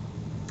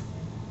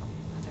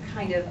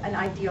of an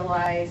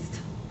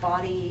idealized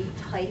body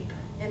type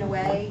in a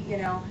way,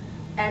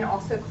 and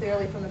also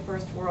clearly from the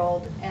first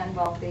world and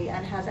wealthy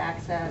and has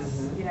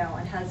access,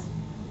 and has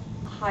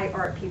high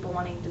art people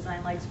wanting to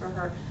design legs for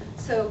her.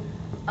 So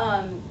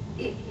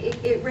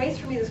it raised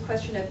for me this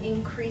question of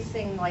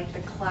increasing like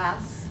the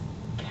class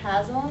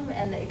chasm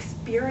and the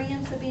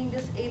experience of being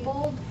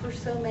disabled for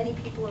so many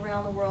people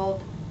around the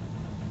world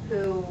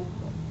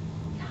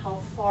how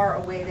far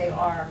away they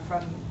are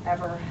from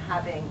ever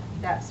having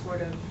that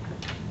sort of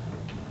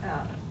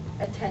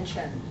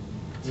attention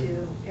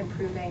to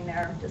improving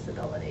their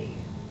disability,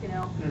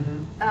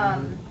 I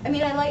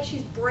mean,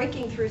 she's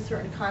breaking through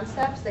certain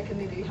concepts that can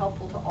maybe be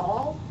helpful to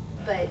all,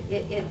 but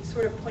it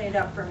sort of pointed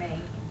out for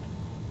me,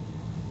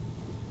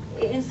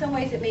 in some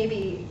ways it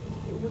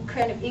would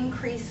kind of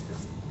increase the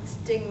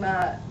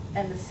stigma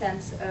and the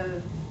sense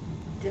of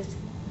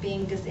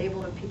being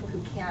disabled of people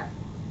who can't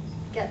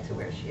get to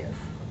where she is.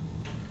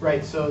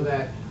 Right, so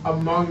that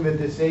among the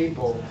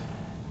disabled,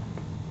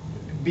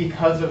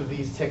 because of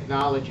these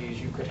technologies,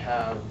 you could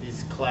have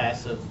this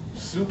class of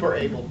super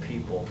able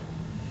people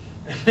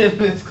and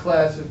this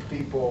class of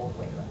people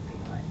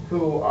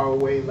who are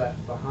way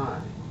left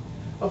behind.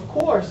 Of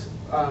course,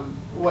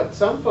 what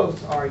some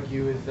folks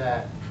argue is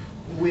that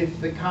with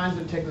the kinds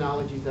of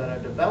technologies that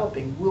are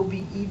developing, we'll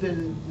be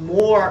even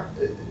more,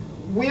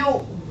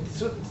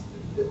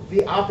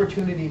 the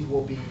opportunities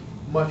will be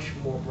much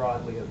more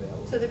broadly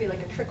available. So there'd be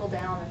like a trickle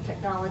down of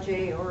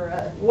technology or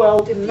a Well,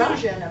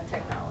 diffusion of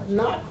technology.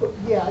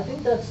 Yeah, I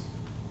think that's,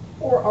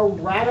 or a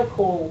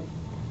radical,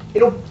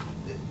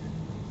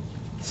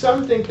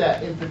 some think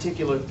that in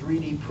particular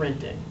 3D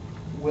printing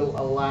will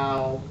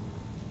allow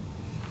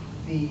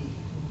the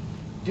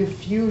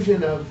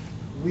diffusion of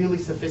really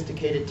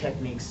sophisticated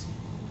techniques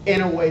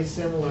in a way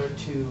similar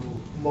to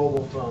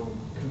mobile phone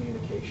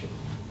communication.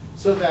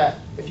 So that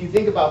if you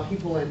think about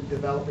people in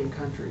developing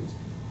countries,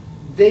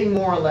 they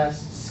more or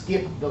less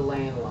skipped the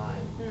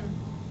landline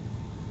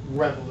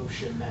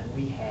revolution that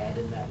we had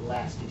and that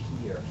lasted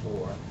here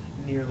for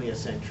nearly a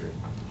century.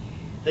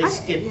 They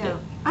skipped it.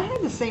 I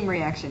had the same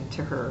reaction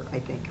to her, I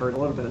think, or a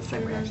little bit of the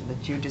same reaction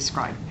that you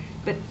described.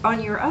 But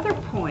on your other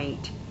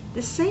point,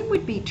 the same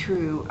would be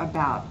true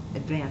about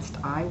advanced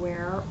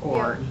eyewear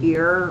or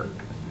ear,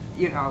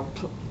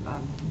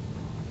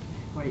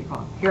 what do you call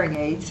them, hearing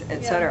aids,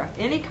 etc.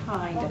 Any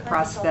kind of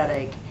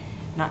prosthetic,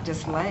 not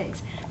just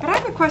legs. But I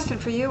have a question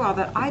for you all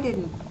that I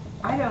don't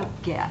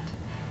get.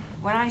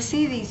 When I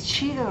see these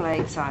cheetah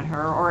legs on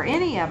her, or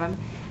any of them,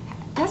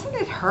 doesn't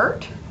it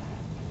hurt?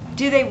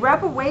 Do they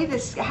rub away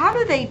this? How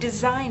do they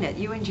design it?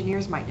 You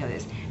engineers might know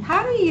this.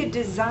 How do you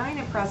design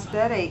a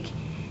prosthetic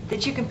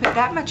that you can put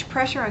that much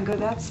pressure and go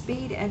that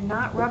speed and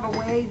not rub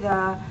away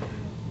the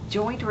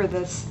joint or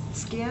the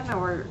skin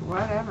or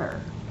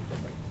whatever?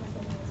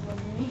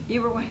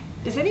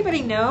 Does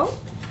anybody know?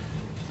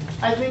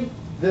 I think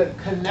the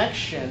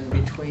connection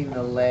between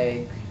the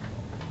leg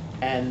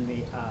and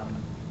the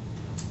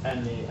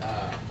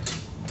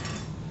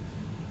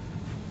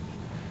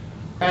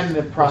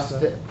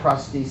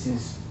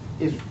prostheses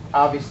is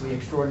obviously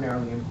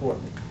extraordinarily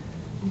important.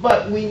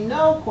 But we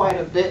know quite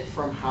a bit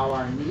from how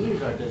our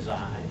knees are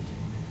designed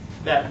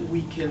that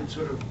we can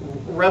sort of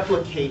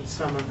replicate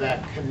some of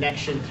that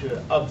connection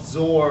to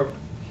absorb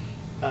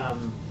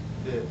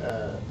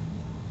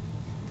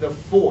the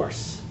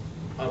force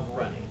of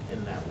running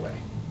in that way.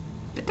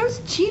 But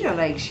those cheetah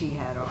legs she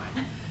had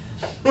on.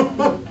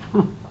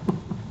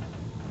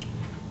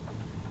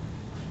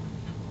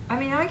 I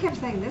mean, I kept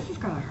saying, this is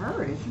going to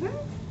hurt, isn't it?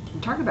 I'm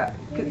talking about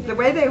the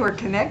way they were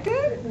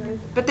connected.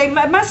 But they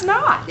must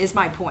not, is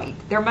my point.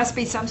 There must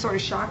be some sort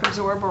of shock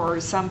absorber or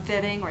some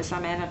fitting or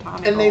some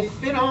anatomical. And they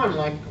fit on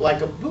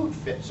like a boot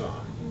fits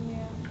on.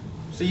 Yeah.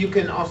 So you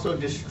can also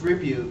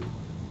distribute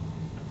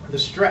the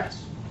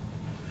stress.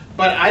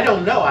 But I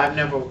don't know. I've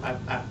never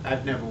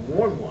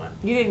worn one.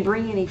 You didn't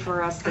bring any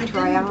for us to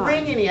try on.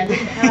 I didn't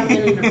have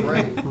any to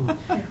bring.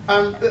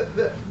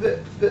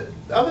 The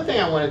other thing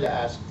I wanted to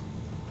ask,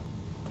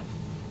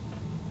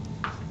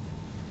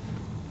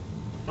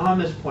 on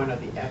this point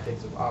of the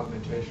ethics of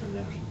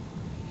augmentation,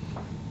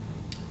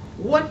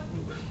 what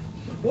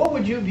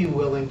would you be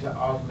willing to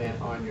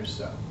augment on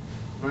yourself,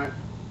 right?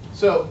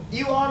 So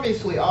you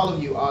obviously, all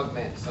of you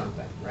augment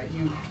something, right?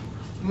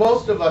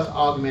 Most of us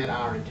augment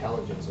our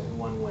intelligence in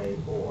one way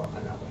or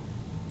another.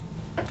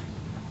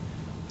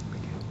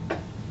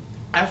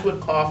 As with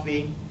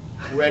coffee,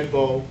 Red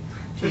Bull,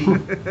 tea,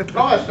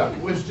 all that stuff.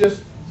 It was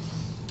just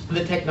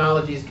the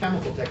technology is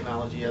chemical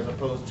technology as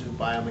opposed to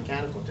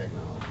biomechanical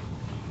technology.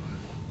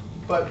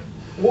 But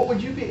what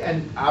would you be,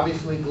 and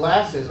obviously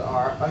glasses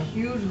are a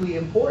hugely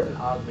important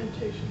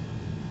augmentation.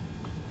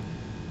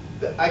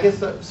 I guess,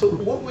 so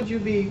what would you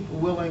be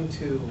willing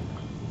to,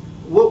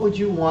 what would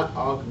you want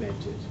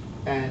augmented?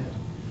 And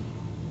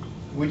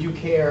would you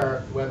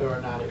care whether or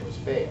not it was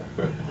fair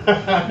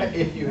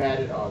if you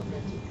had it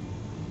augmented?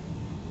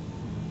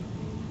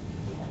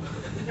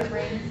 Your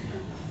brains.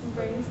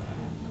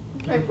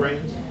 Your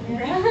brains?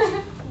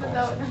 Yeah. But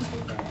that would not be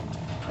fair.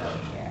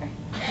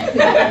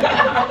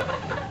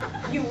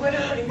 You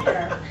wouldn't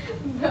care.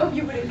 No.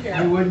 You wouldn't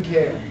care. You wouldn't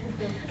care.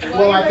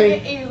 Well, I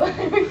think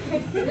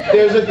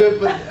there's a good,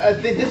 but I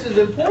think this is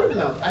important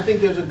though. I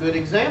think there's a good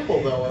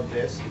example though of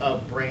this,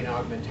 of brain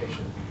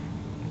augmentation.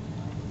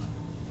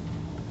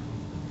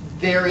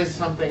 There is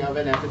something of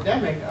an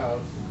epidemic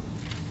of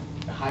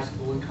high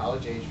school and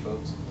college age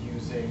folks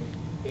using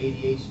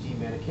ADHD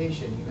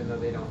medication even though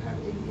they don't have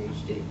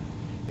ADHD.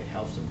 It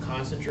helps them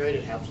concentrate,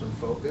 it helps them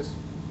focus,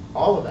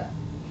 all of that.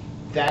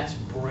 That's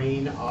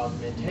brain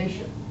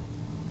augmentation.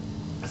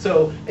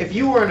 So if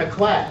you were in a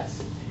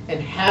class and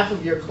half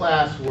of your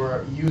class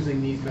were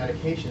using these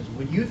medications,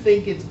 would you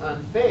think it's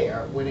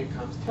unfair when it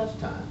comes test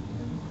time?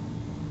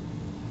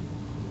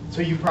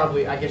 So you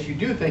probably, I guess you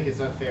do think it's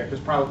unfair because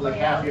probably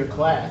half your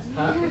class,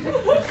 huh?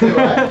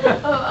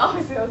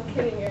 Obviously I was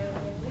kidding earlier.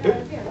 Yeah,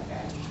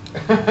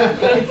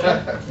 it's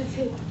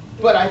unfair.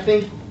 But I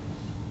think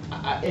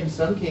in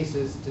some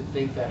cases to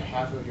think that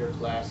half of your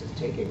class is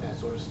taking that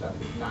sort of stuff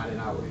is not an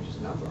outrageous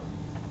number.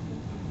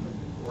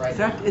 Right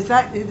now. Is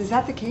that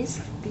the case,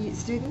 the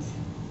students?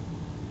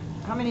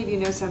 How many of you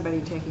know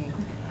somebody taking?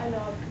 I know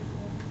people.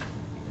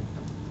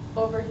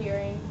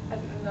 Overhearing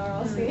at the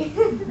RLC.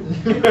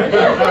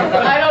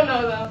 I don't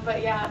know them,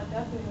 but yeah,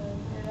 definitely.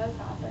 does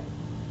happen.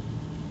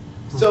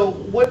 So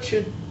what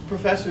should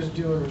professors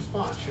do in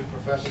response? Should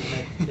professors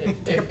make,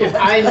 if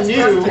I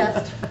knew,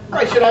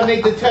 right, should I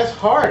make the test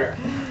harder?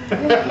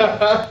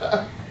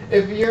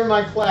 If you're in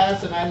my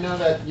class and I know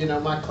that, you know,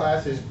 my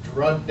class is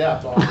drugged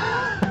up on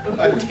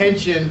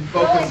attention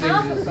focusing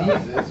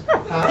diseases.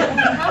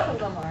 Half of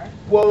them are.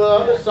 Well, the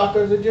other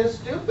suckers are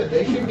just stupid.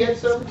 They should get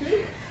some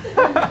too.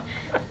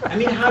 I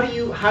mean, how do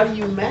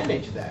you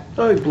manage that?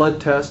 Oh,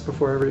 blood test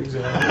before every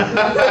exam.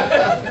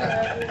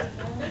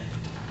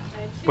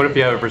 What if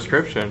you have a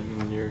prescription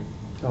and you're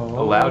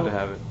allowed to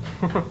have it?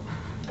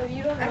 But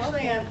you don't know.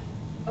 Actually,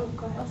 Oh,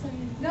 go ahead.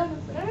 No, I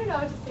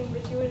was just saying,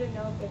 but you wouldn't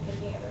know if they're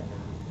taking it or not.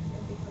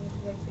 If they come to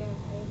the exam,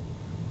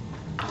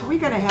 right? What we're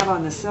going to have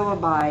on the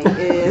syllabi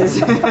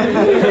is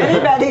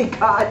anybody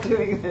caught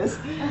doing this.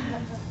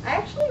 I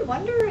actually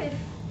wonder if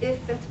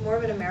it's more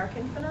of an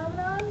American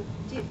phenomenon.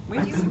 Do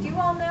you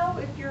all know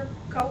if your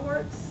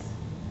cohorts,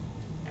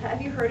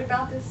 have you heard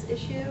about this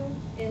issue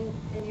in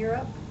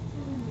Europe?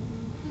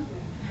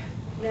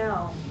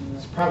 No.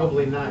 It's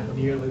probably not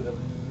nearly the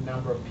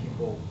number of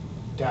people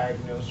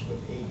diagnosed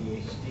with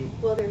ADHD.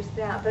 Well, there's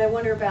that, but I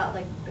wonder about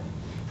like the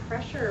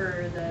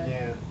pressure,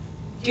 Yeah.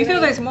 Do you feel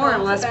have any there's more or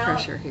thoughts less about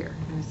pressure here?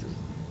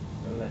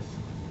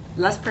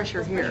 Less pressure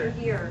less here. pressure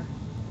here?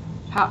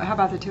 How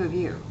about the two of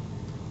you?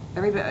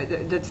 Everybody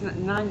that's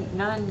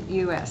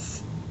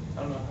non-US. I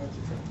don't know how to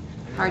say.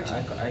 Hard to-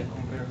 I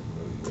compare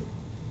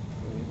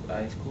with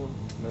high school,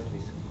 not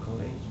with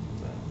college.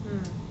 But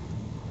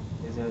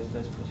there's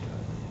less pressure.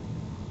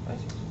 I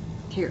think so.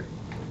 Here.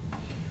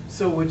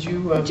 So would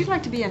you? Would you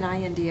like to be an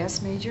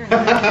INDS major?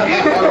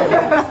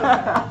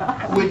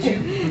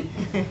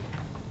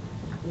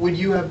 Would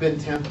you have been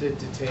tempted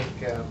to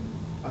take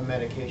a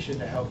medication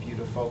to help you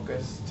to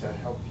focus, to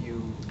help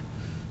you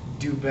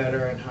do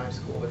better in high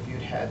school if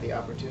you'd had the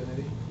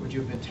opportunity? Would you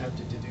have been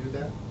tempted to do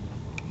that?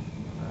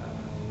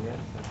 Yes.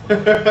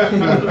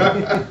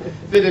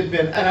 If it had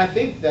been, and I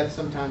think that's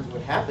sometimes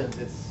what happens.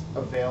 It's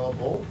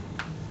available,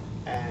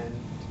 and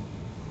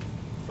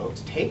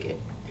folks take it.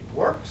 It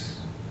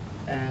works,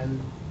 and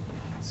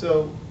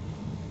so,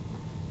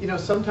 you know,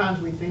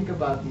 sometimes we think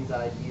about these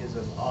ideas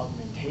of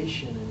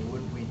augmentation and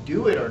would we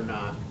do it or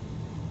not,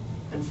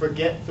 and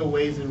forget the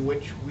ways in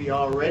which we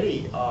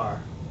already are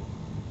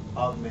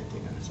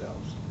augmenting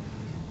ourselves.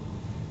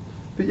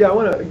 But yeah, I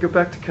want to go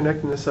back to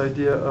connecting this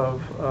idea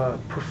of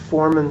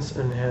performance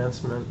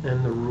enhancement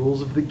and the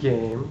rules of the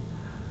game.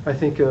 I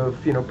think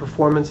of, you know,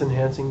 performance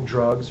enhancing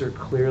drugs are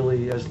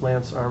clearly, as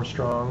Lance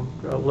Armstrong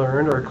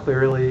learned, are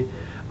clearly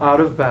out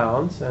of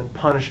bounds and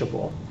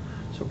punishable.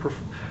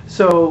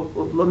 So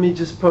let me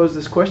just pose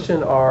this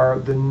question: are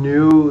the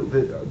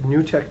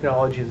new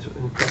technologies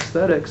in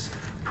prosthetics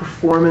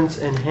performance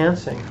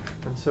enhancing,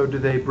 and so do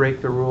they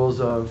break the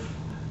rules of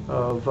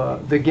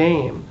the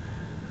game?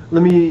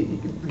 Let me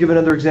give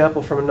another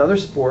example from another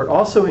sport.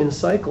 Also in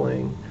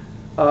cycling,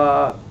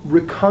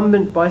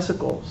 recumbent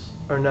bicycles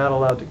are not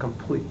allowed to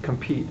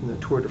compete in the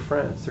Tour de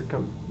France.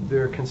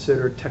 They're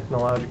considered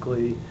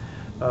technologically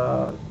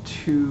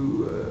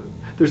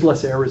there's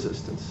less air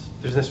resistance.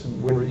 There's this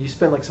you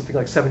spend like something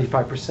like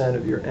 75%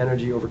 of your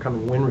energy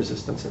overcoming wind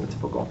resistance in a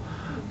typical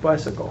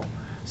bicycle.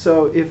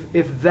 So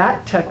if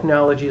that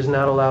technology is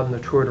not allowed in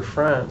the Tour de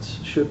France,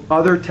 should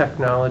other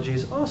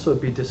technologies also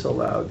be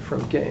disallowed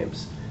from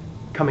games?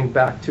 Coming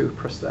back to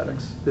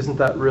prosthetics, isn't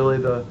that really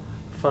the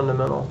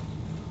fundamental?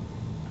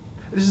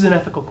 This is an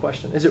ethical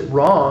question. Is it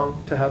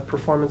wrong to have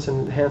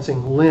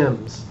performance-enhancing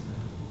limbs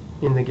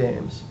in the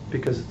games?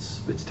 Because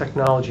it's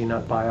technology,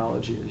 not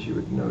biology, as you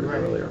had noted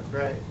earlier.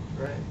 Right.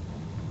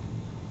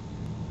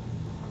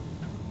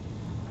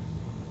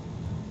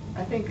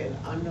 I think an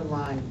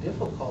underlying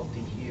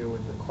difficulty here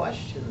with the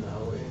question,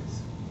 though,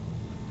 is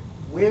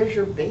where's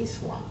your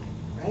baseline,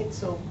 right?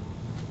 So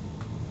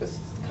this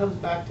comes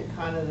back to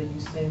kind of the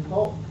Usain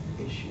Bolt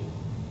issue.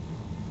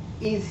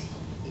 Is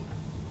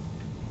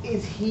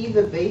he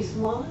the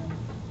baseline?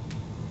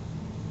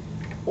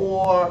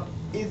 Or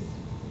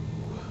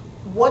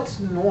what's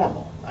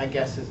normal, I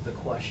guess, is the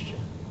question.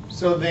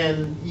 So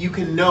then you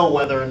can know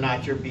whether or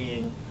not you're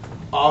being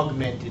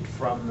augmented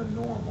from the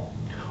normal.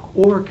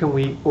 Or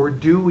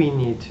do we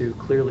need to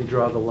clearly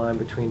draw the line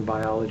between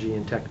biology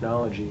and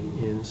technology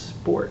in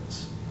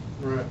sports?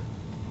 Right.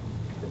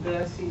 Did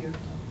I see you?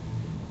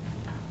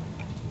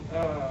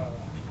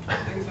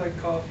 Things like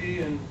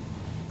coffee and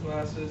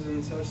glasses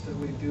and such that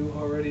we do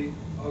already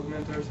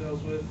augment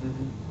ourselves with,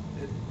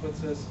 it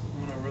puts us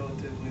on a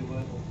relatively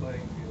level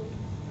playing field.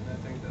 And I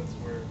think that's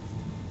where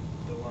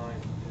the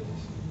line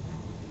is.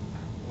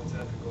 What's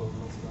ethical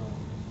and what's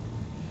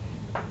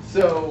not.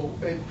 So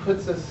it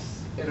puts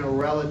us in a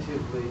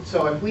relatively,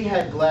 so if we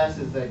had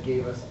glasses that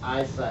gave us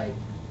eyesight,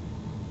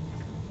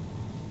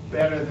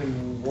 better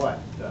than what,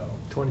 though?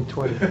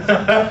 2020.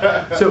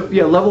 So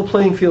yeah, level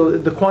playing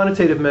field. The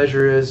quantitative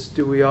measure is: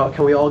 can we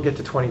all get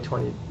to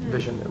 20/20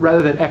 vision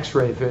rather than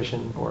X-ray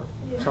vision or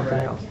something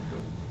else?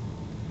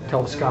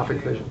 Telescopic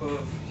Anything vision.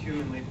 above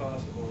humanly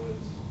possible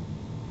is,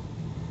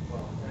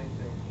 well,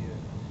 anything,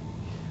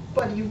 yeah.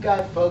 But you've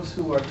got folks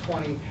who are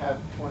have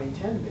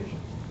 20/10 vision.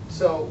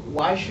 So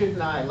why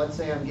shouldn't I, let's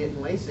say I'm getting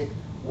LASIK,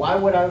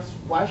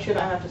 why should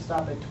I have to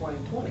stop at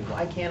 20/20?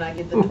 Why can't I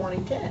get the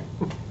 20/10?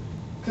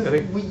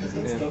 Because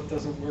that stuff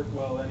doesn't work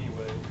well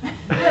anyway.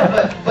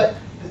 Yeah,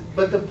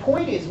 but the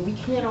point is, we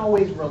can't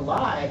always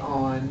rely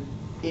on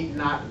it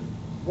not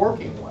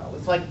working well.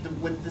 It's like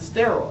with the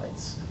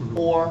steroids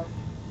or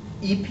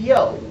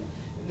EPO.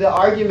 The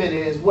argument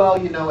is,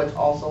 well, you know, it's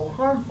also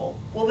harmful.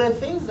 Well, there are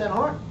things that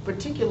aren't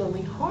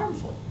particularly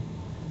harmful.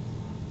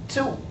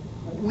 So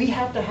we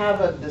have to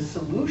have the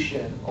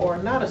solution, or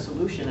not a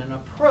solution, an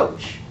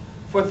approach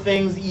for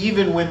things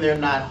even when they're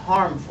not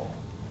harmful.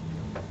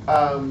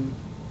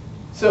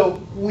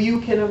 So you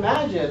can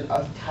imagine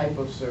a type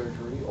of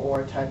surgery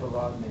or a type of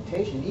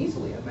augmentation,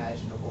 easily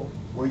imaginable,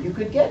 where you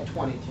could get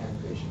 20/10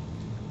 vision.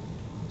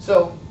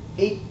 So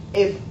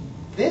if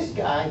this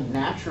guy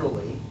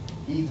naturally,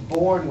 he's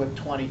born with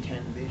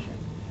 20/10 vision,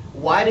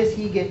 why does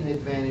he get an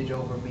advantage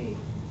over me?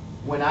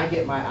 When I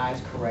get my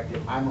eyes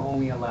corrected, I'm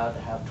only allowed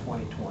to have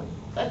 20/20.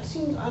 That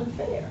seems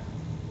unfair.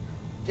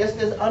 Just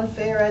as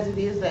unfair as it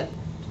is that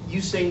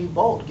Usain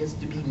Bolt gets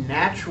to be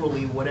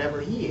naturally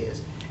whatever he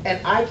is, and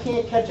I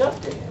can't catch up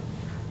to him.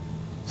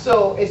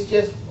 So it's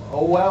just,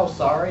 oh well,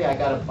 sorry, I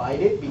gotta bite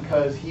it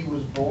because he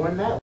was born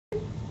that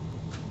way.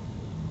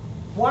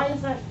 Why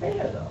is that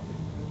fair, though?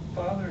 It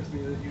bothers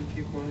me that you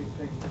keep wanting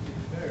things to be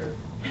fair.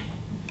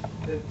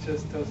 It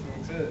just doesn't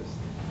exist.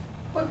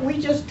 But we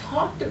just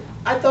talked,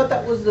 I thought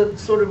that was the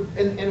sort of,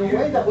 in a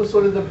way, that was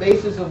sort of the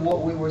basis of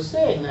what we were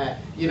saying, that,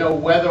 you know,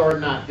 whether or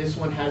not this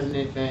one has an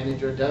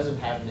advantage or doesn't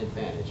have an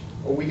advantage,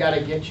 or we got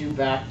to get you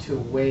back to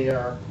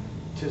where,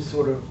 to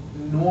sort of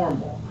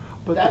normal.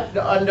 But that,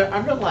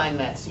 underlying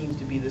that seems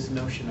to be this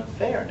notion of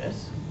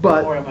fairness,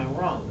 or am I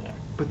wrong there?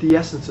 But the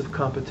essence of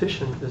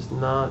competition is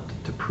not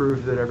to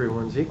prove that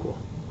everyone's equal.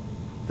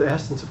 The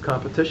essence of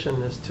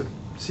competition is to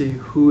see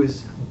who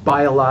is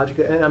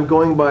biologically, and I'm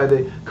going by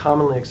the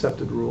commonly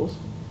accepted rules,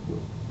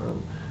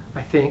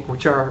 I think,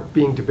 which are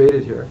being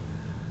debated here,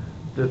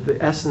 that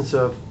the essence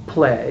of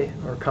play,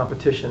 or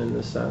competition in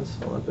this sense,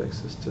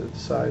 Olympics, is to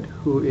decide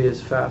who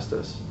is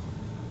fastest,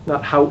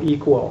 not how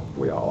equal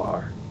we all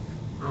are.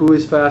 Who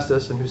is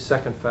fastest and who's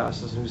second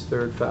fastest and who's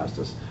third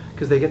fastest,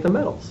 because they get the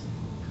medals,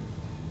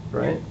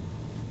 right?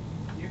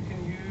 You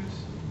can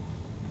use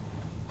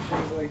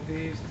things like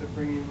these to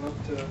bring you up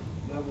to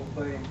level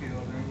playing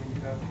field, and then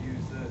you have to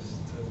use this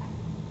to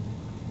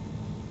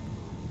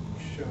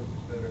show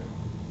who's better.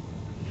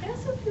 I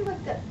also feel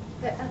like that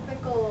the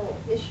ethical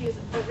issues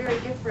are very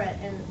different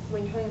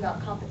when you're talking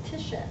about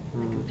competition in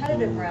the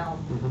competitive realm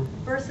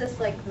versus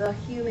like the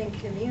human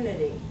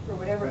community, or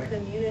whatever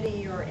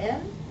community you're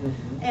in.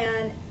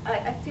 And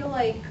I feel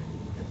like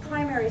the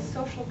primary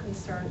social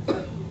concern for, I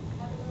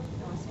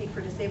don't want to speak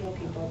for disabled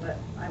people, but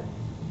I'll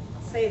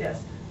say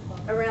this,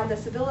 around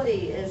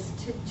disability is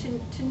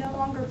to no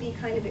longer be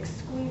kind of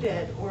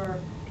excluded or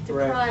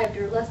deprived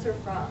or lesser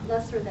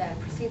than,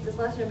 perceived as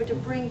lesser, but to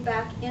bring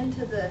back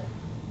into the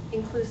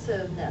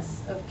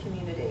inclusiveness of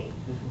community.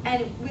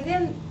 And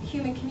within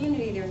human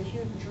community, there's a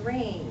huge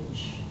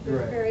range.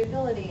 There's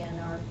variability in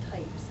our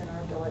types and our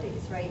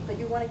abilities, right? But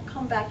you want to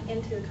come back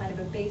into kind of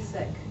a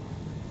basic,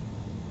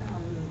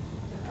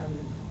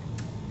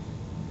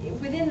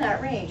 within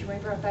that range, you want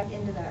to bring it back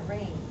into that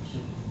range.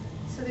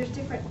 So there's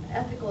different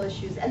ethical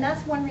issues, and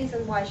that's one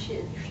reason why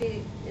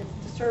it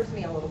disturbs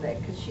me a little bit,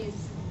 because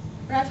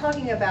we're not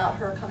talking about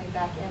her coming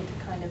back into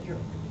kind of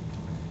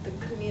the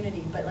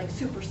community, but like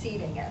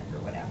superseding it or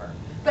whatever.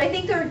 But I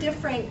think there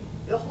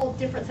are a whole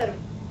different set of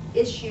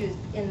issues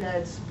in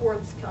the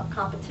sports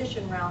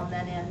competition realm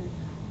than in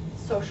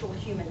social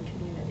human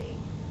community.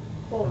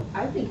 Well,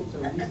 I think it's a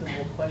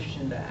reasonable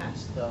question to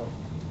ask, though.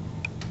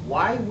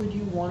 Why would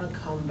you want to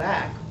come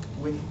back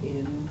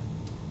within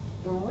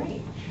the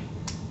range?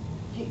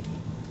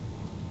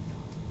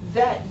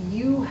 That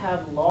you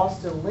have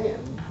lost a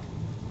limb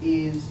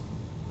is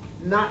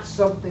not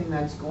something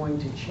that's going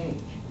to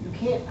change. You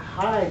can't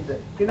hide that.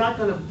 You're not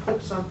going to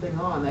put something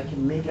on that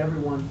can make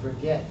everyone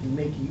forget and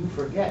make you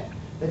forget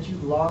that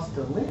you've lost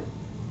a limb.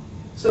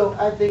 So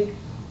I think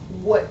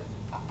what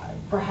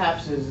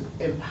perhaps is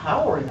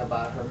empowering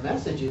about her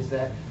message is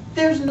that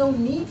there's no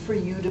need for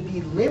you to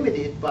be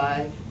limited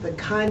by the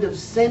kind of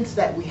sense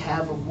that we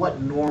have of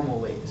what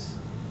normal is.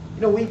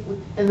 You know,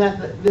 and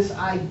that this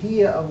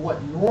idea of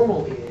what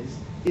normal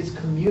is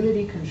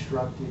community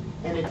constructed,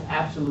 and it's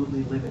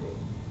absolutely limited.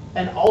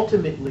 And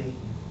ultimately,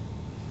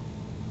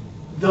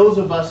 those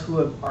of us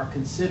who are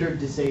considered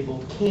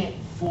disabled can't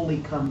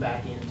fully come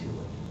back into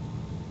it.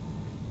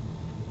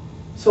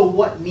 So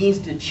what needs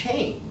to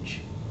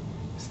change?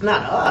 It's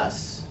not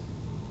us,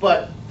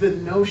 but the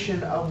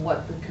notion of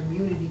what the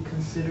community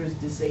considers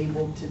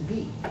disabled to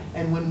be.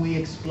 And when we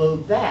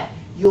explode that,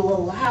 you'll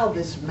allow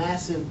this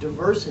massive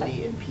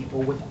diversity in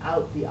people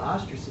without the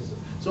ostracism.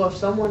 So if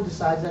someone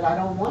decides that I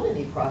don't want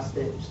any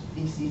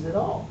prostheses at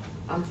all,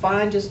 I'm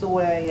fine just the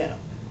way I am,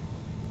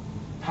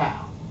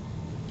 pow.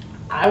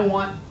 I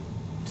want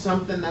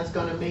something that's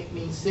going to make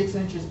me 6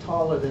 inches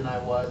taller than I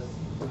was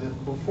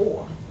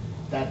before.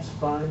 that's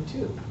fine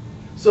too.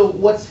 So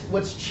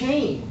what's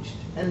changed,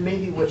 and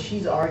maybe what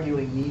she's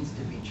arguing needs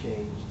to be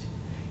changed,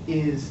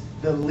 is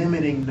the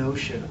limiting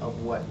notion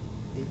of what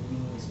it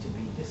means to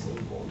be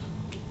disabled,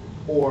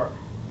 or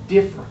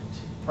different,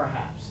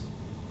 perhaps.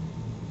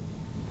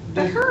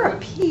 But her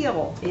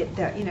appeal,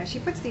 she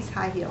puts these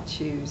high-heeled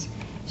shoes.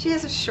 She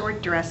has a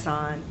short dress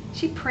on.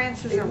 She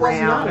prances It around.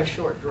 was not a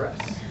short dress.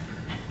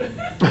 It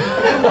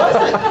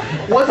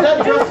wasn't. Was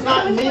that dress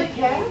not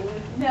mid-calf?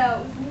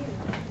 No, it was new.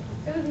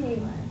 It was a new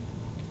one.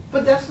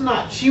 But that's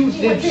not. She was.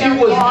 It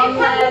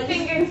had a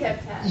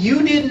fingertip test.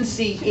 You didn't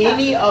see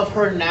any of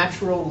her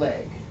natural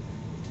leg.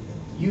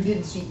 You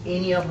didn't see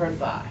any of her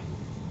thigh.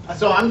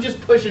 So I'm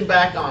just pushing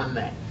back on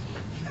that.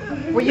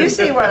 Well, you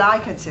see what I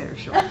consider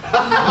short. So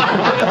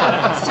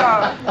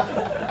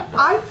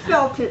I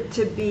felt it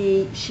to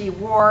be she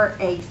wore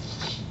a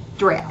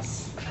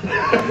dress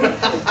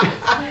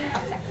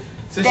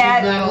So that she's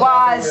not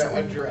allowed was, to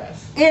wear a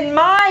dress. in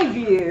my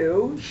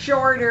view,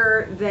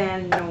 shorter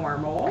than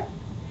normal.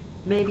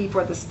 Maybe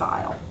for the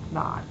style,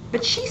 not.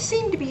 But she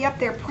seemed to be up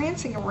there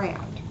prancing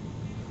around,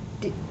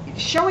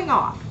 showing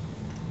off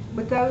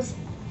with those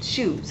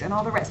shoes and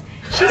all the rest.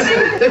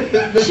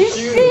 She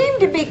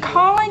seemed to be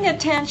calling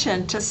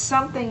attention to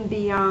something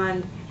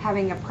beyond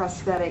having a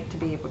prosthetic to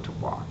be able to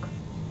walk.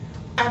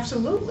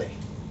 Absolutely.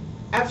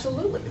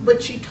 Absolutely.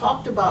 But she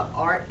talked about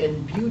art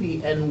and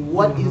beauty and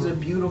what is a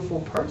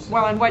beautiful person.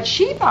 Well, and what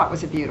she thought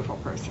was a beautiful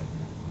person.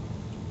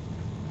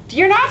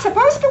 You're not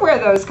supposed to wear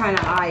those kind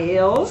of high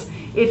heels.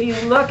 If you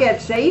look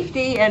at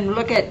safety and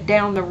look at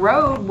down the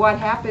road, what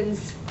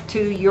happens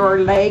to your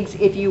legs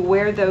if you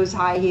wear those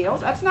high heels?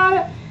 That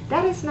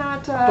is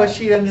not But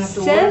she doesn't have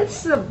to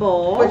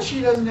sensible. But she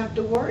doesn't have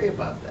to worry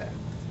about that.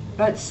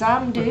 But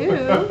some do.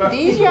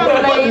 These young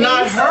ladies. But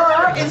not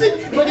her. Is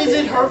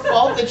it her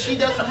fault that she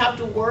doesn't have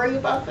to worry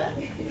about that?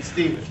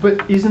 Stephen.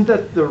 But isn't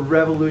that the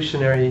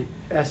revolutionary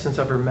essence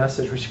of her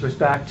message, where she goes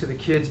back to the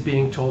kids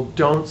being told,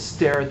 don't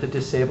stare at the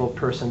disabled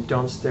person,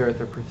 don't stare at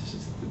their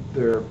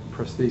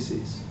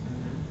prostheses.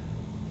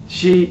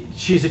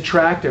 She's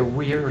attractive.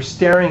 We are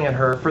staring at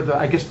her for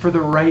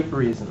the right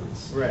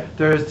reasons. Right.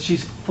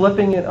 She's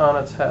flipping it on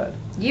its head.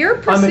 You're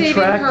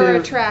perceiving her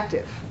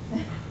attractive.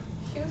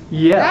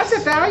 Yes.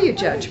 That's a value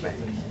judgment.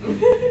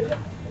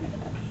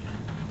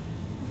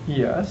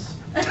 Yes.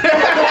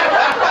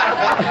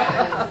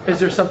 Is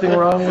there something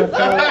wrong with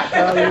that?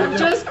 I'm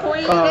just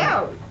pointing it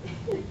out.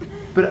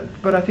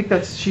 But I think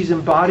she's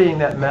embodying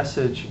that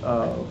message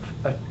of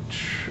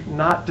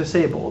not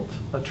disabled,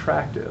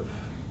 attractive.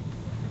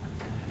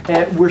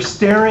 And we're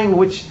staring,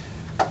 which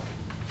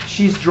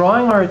she's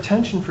drawing our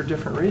attention for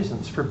different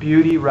reasons, for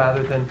beauty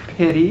rather than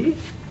pity,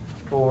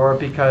 or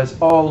because,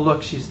 oh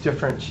look, she's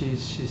different,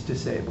 she's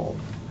disabled.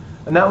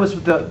 And that was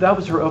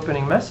her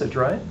opening message,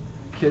 right?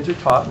 Kids are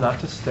taught not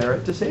to stare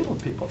at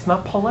disabled people. It's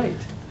not polite.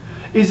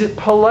 Is it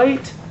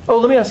polite? Oh,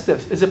 let me ask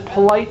this. Is it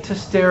polite to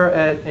stare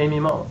at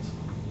Aimee Mullins?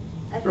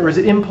 Or is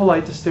it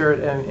impolite to stare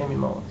at Aimee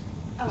Mullins?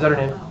 Is that her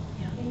name?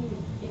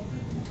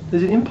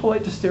 Is it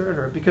impolite to stare at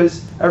her?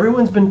 Because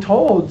everyone's been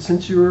told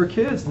since you were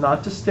kids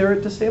not to stare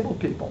at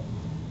disabled people.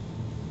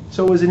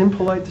 So is it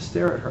impolite to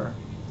stare at her?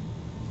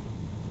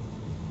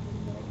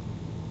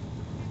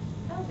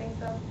 I don't think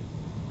so.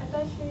 I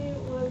thought she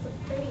was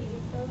pretty,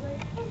 so I was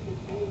like, oh, she's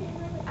pretty.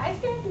 I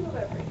stare at people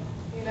that are pretty,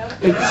 you know?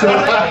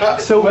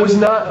 So it was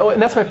not, oh,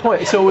 and that's my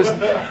point. So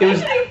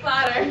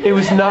it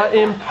was not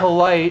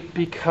impolite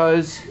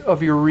because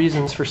of your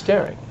reasons for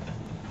staring,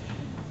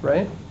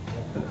 right?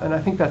 And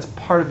I think that's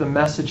part of the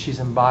message she's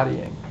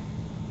embodying.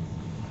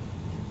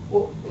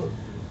 Well,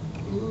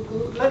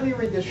 let me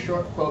read this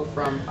short quote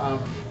from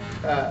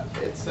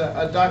it's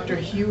a Dr.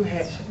 Hugh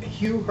Herr,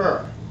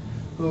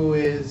 who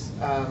is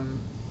the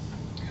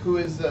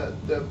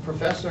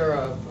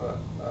professor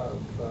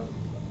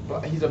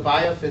he's a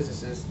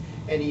biophysicist,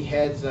 and he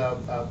heads the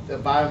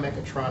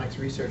biomechatronics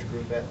research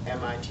group at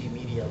MIT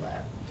Media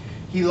Lab.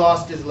 He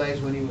lost his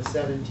legs when he was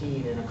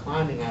 17 in a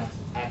climbing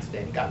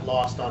accident. He got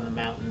lost on the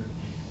mountain,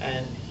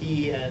 and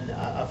he and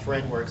a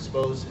friend were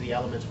exposed to the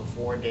elements for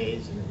 4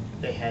 days, and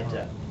they had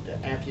to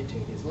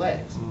amputate his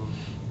legs.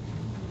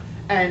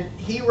 And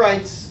he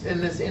writes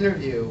in this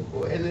interview,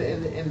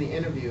 in the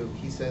interview,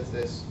 he says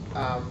this: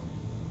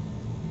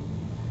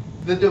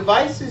 the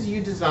devices you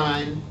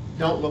design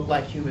don't look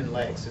like human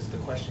legs, is the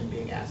question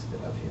being asked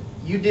of him.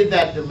 You did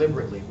that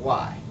deliberately.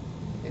 Why?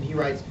 And he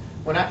writes,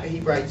 when I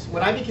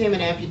became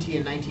an amputee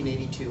in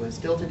 1982, and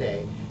still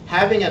today,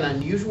 having an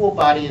unusual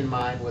body and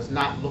mind was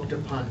not looked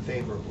upon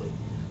favorably.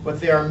 But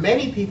there are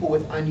many people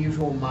with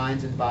unusual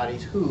minds and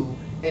bodies who,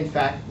 in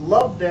fact,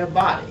 love their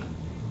body.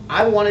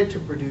 I wanted to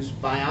produce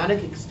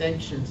bionic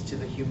extensions to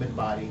the human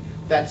body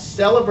that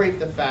celebrate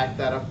the fact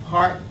that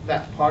part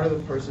of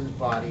the person's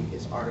body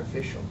is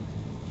artificial.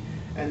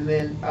 And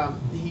then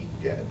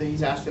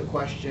he's asked a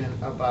question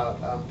about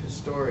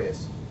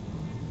Pistorius.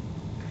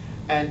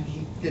 And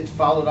it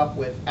followed up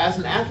with, as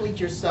an athlete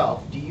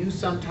yourself, do you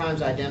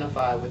sometimes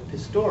identify with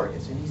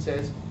Pistorius? And he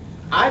says,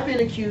 I've been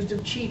accused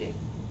of cheating.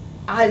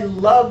 I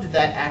loved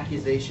that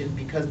accusation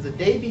because the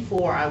day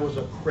before I was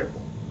a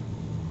cripple.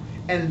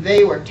 And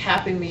they were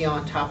tapping me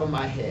on top of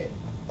my head.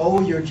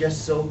 Oh, you're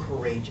just so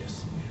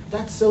courageous.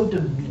 That's so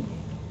demeaning.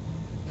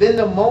 Then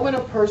the moment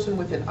a person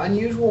with an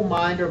unusual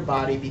mind or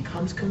body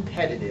becomes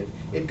competitive,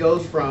 it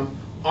goes from,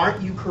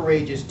 aren't you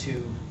courageous,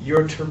 to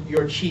you're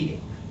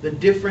cheating. The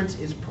difference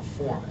is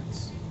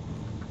performance.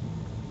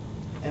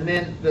 And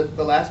then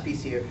the last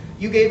piece here.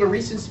 You gave a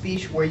recent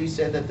speech where you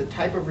said that the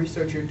type of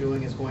research you're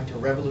doing is going to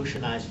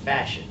revolutionize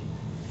fashion.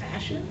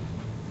 Fashion?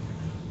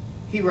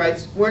 He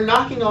writes, we're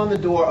knocking on the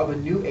door of a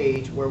new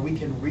age where we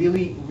can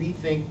really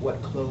rethink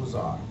what clothes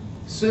are.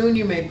 Soon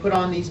you may put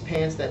on these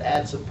pants that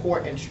add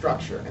support and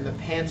structure, and the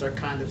pants are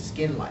kind of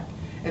skin-like.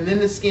 And then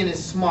the skin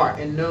is smart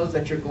and knows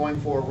that you're going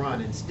for a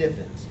run and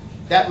stiffens.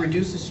 That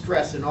reduces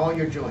stress in all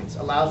your joints,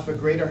 allows for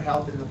greater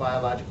health in the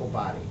biological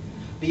body.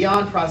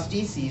 Beyond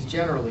prostheses,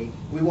 generally,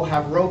 we will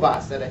have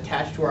robots that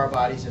attach to our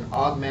bodies and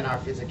augment our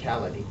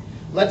physicality.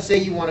 Let's say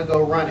you want to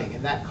go running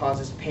and that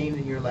causes pain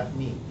in your left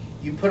knee.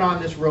 You put on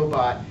this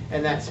robot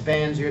and that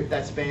spans your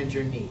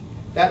knee.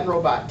 That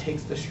robot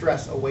takes the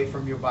stress away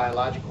from your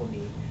biological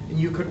knee, and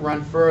you could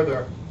run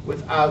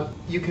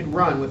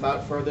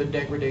without further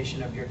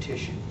degradation of your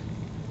tissue.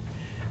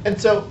 And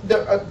so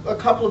there are a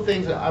couple of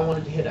things that I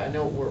wanted to hit. I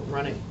know we're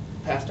running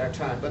past our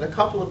time, but a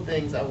couple of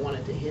things I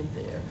wanted to hit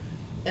there.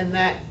 And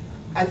that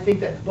I think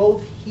that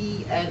both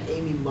he and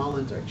Aimee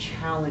Mullins are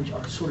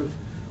sort of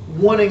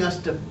wanting us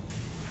to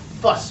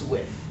fuss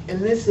with.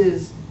 And this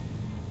is,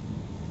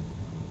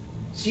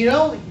 so you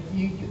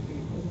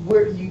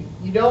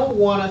don't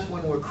want us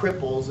when we're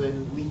cripples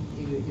and we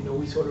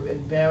sort of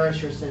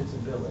embarrass your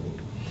sensibility.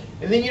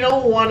 And then you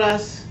don't want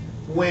us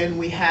when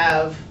we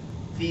have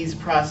these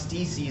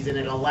prostheses and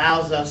it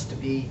allows us to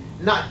be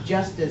not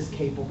just as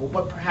capable,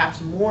 but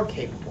perhaps more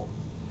capable.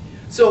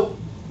 So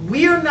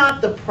we're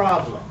not the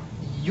problem.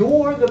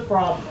 You're the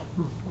problem.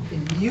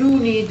 And you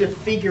need to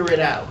figure it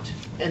out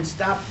and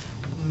stop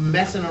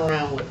messing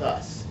around with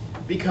us,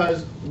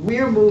 because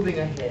we're moving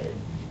ahead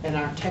and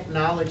our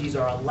technologies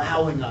are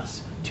allowing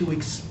us to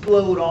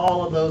explode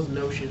all of those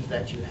notions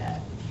that you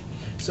had.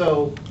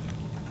 So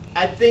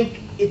I think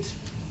it's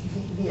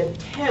the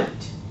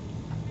attempt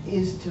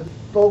is to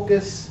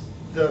focus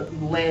the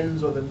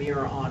lens or the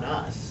mirror on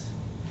us,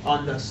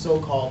 on the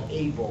so-called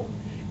able,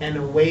 and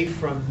away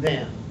from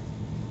them,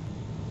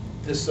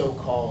 the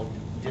so-called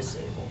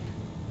disabled.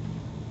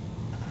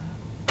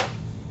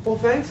 Well,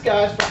 thanks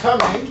guys for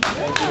coming.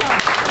 Thank you.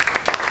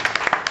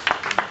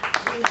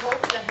 We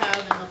hope to have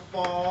in the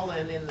fall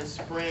and in the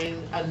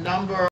spring a number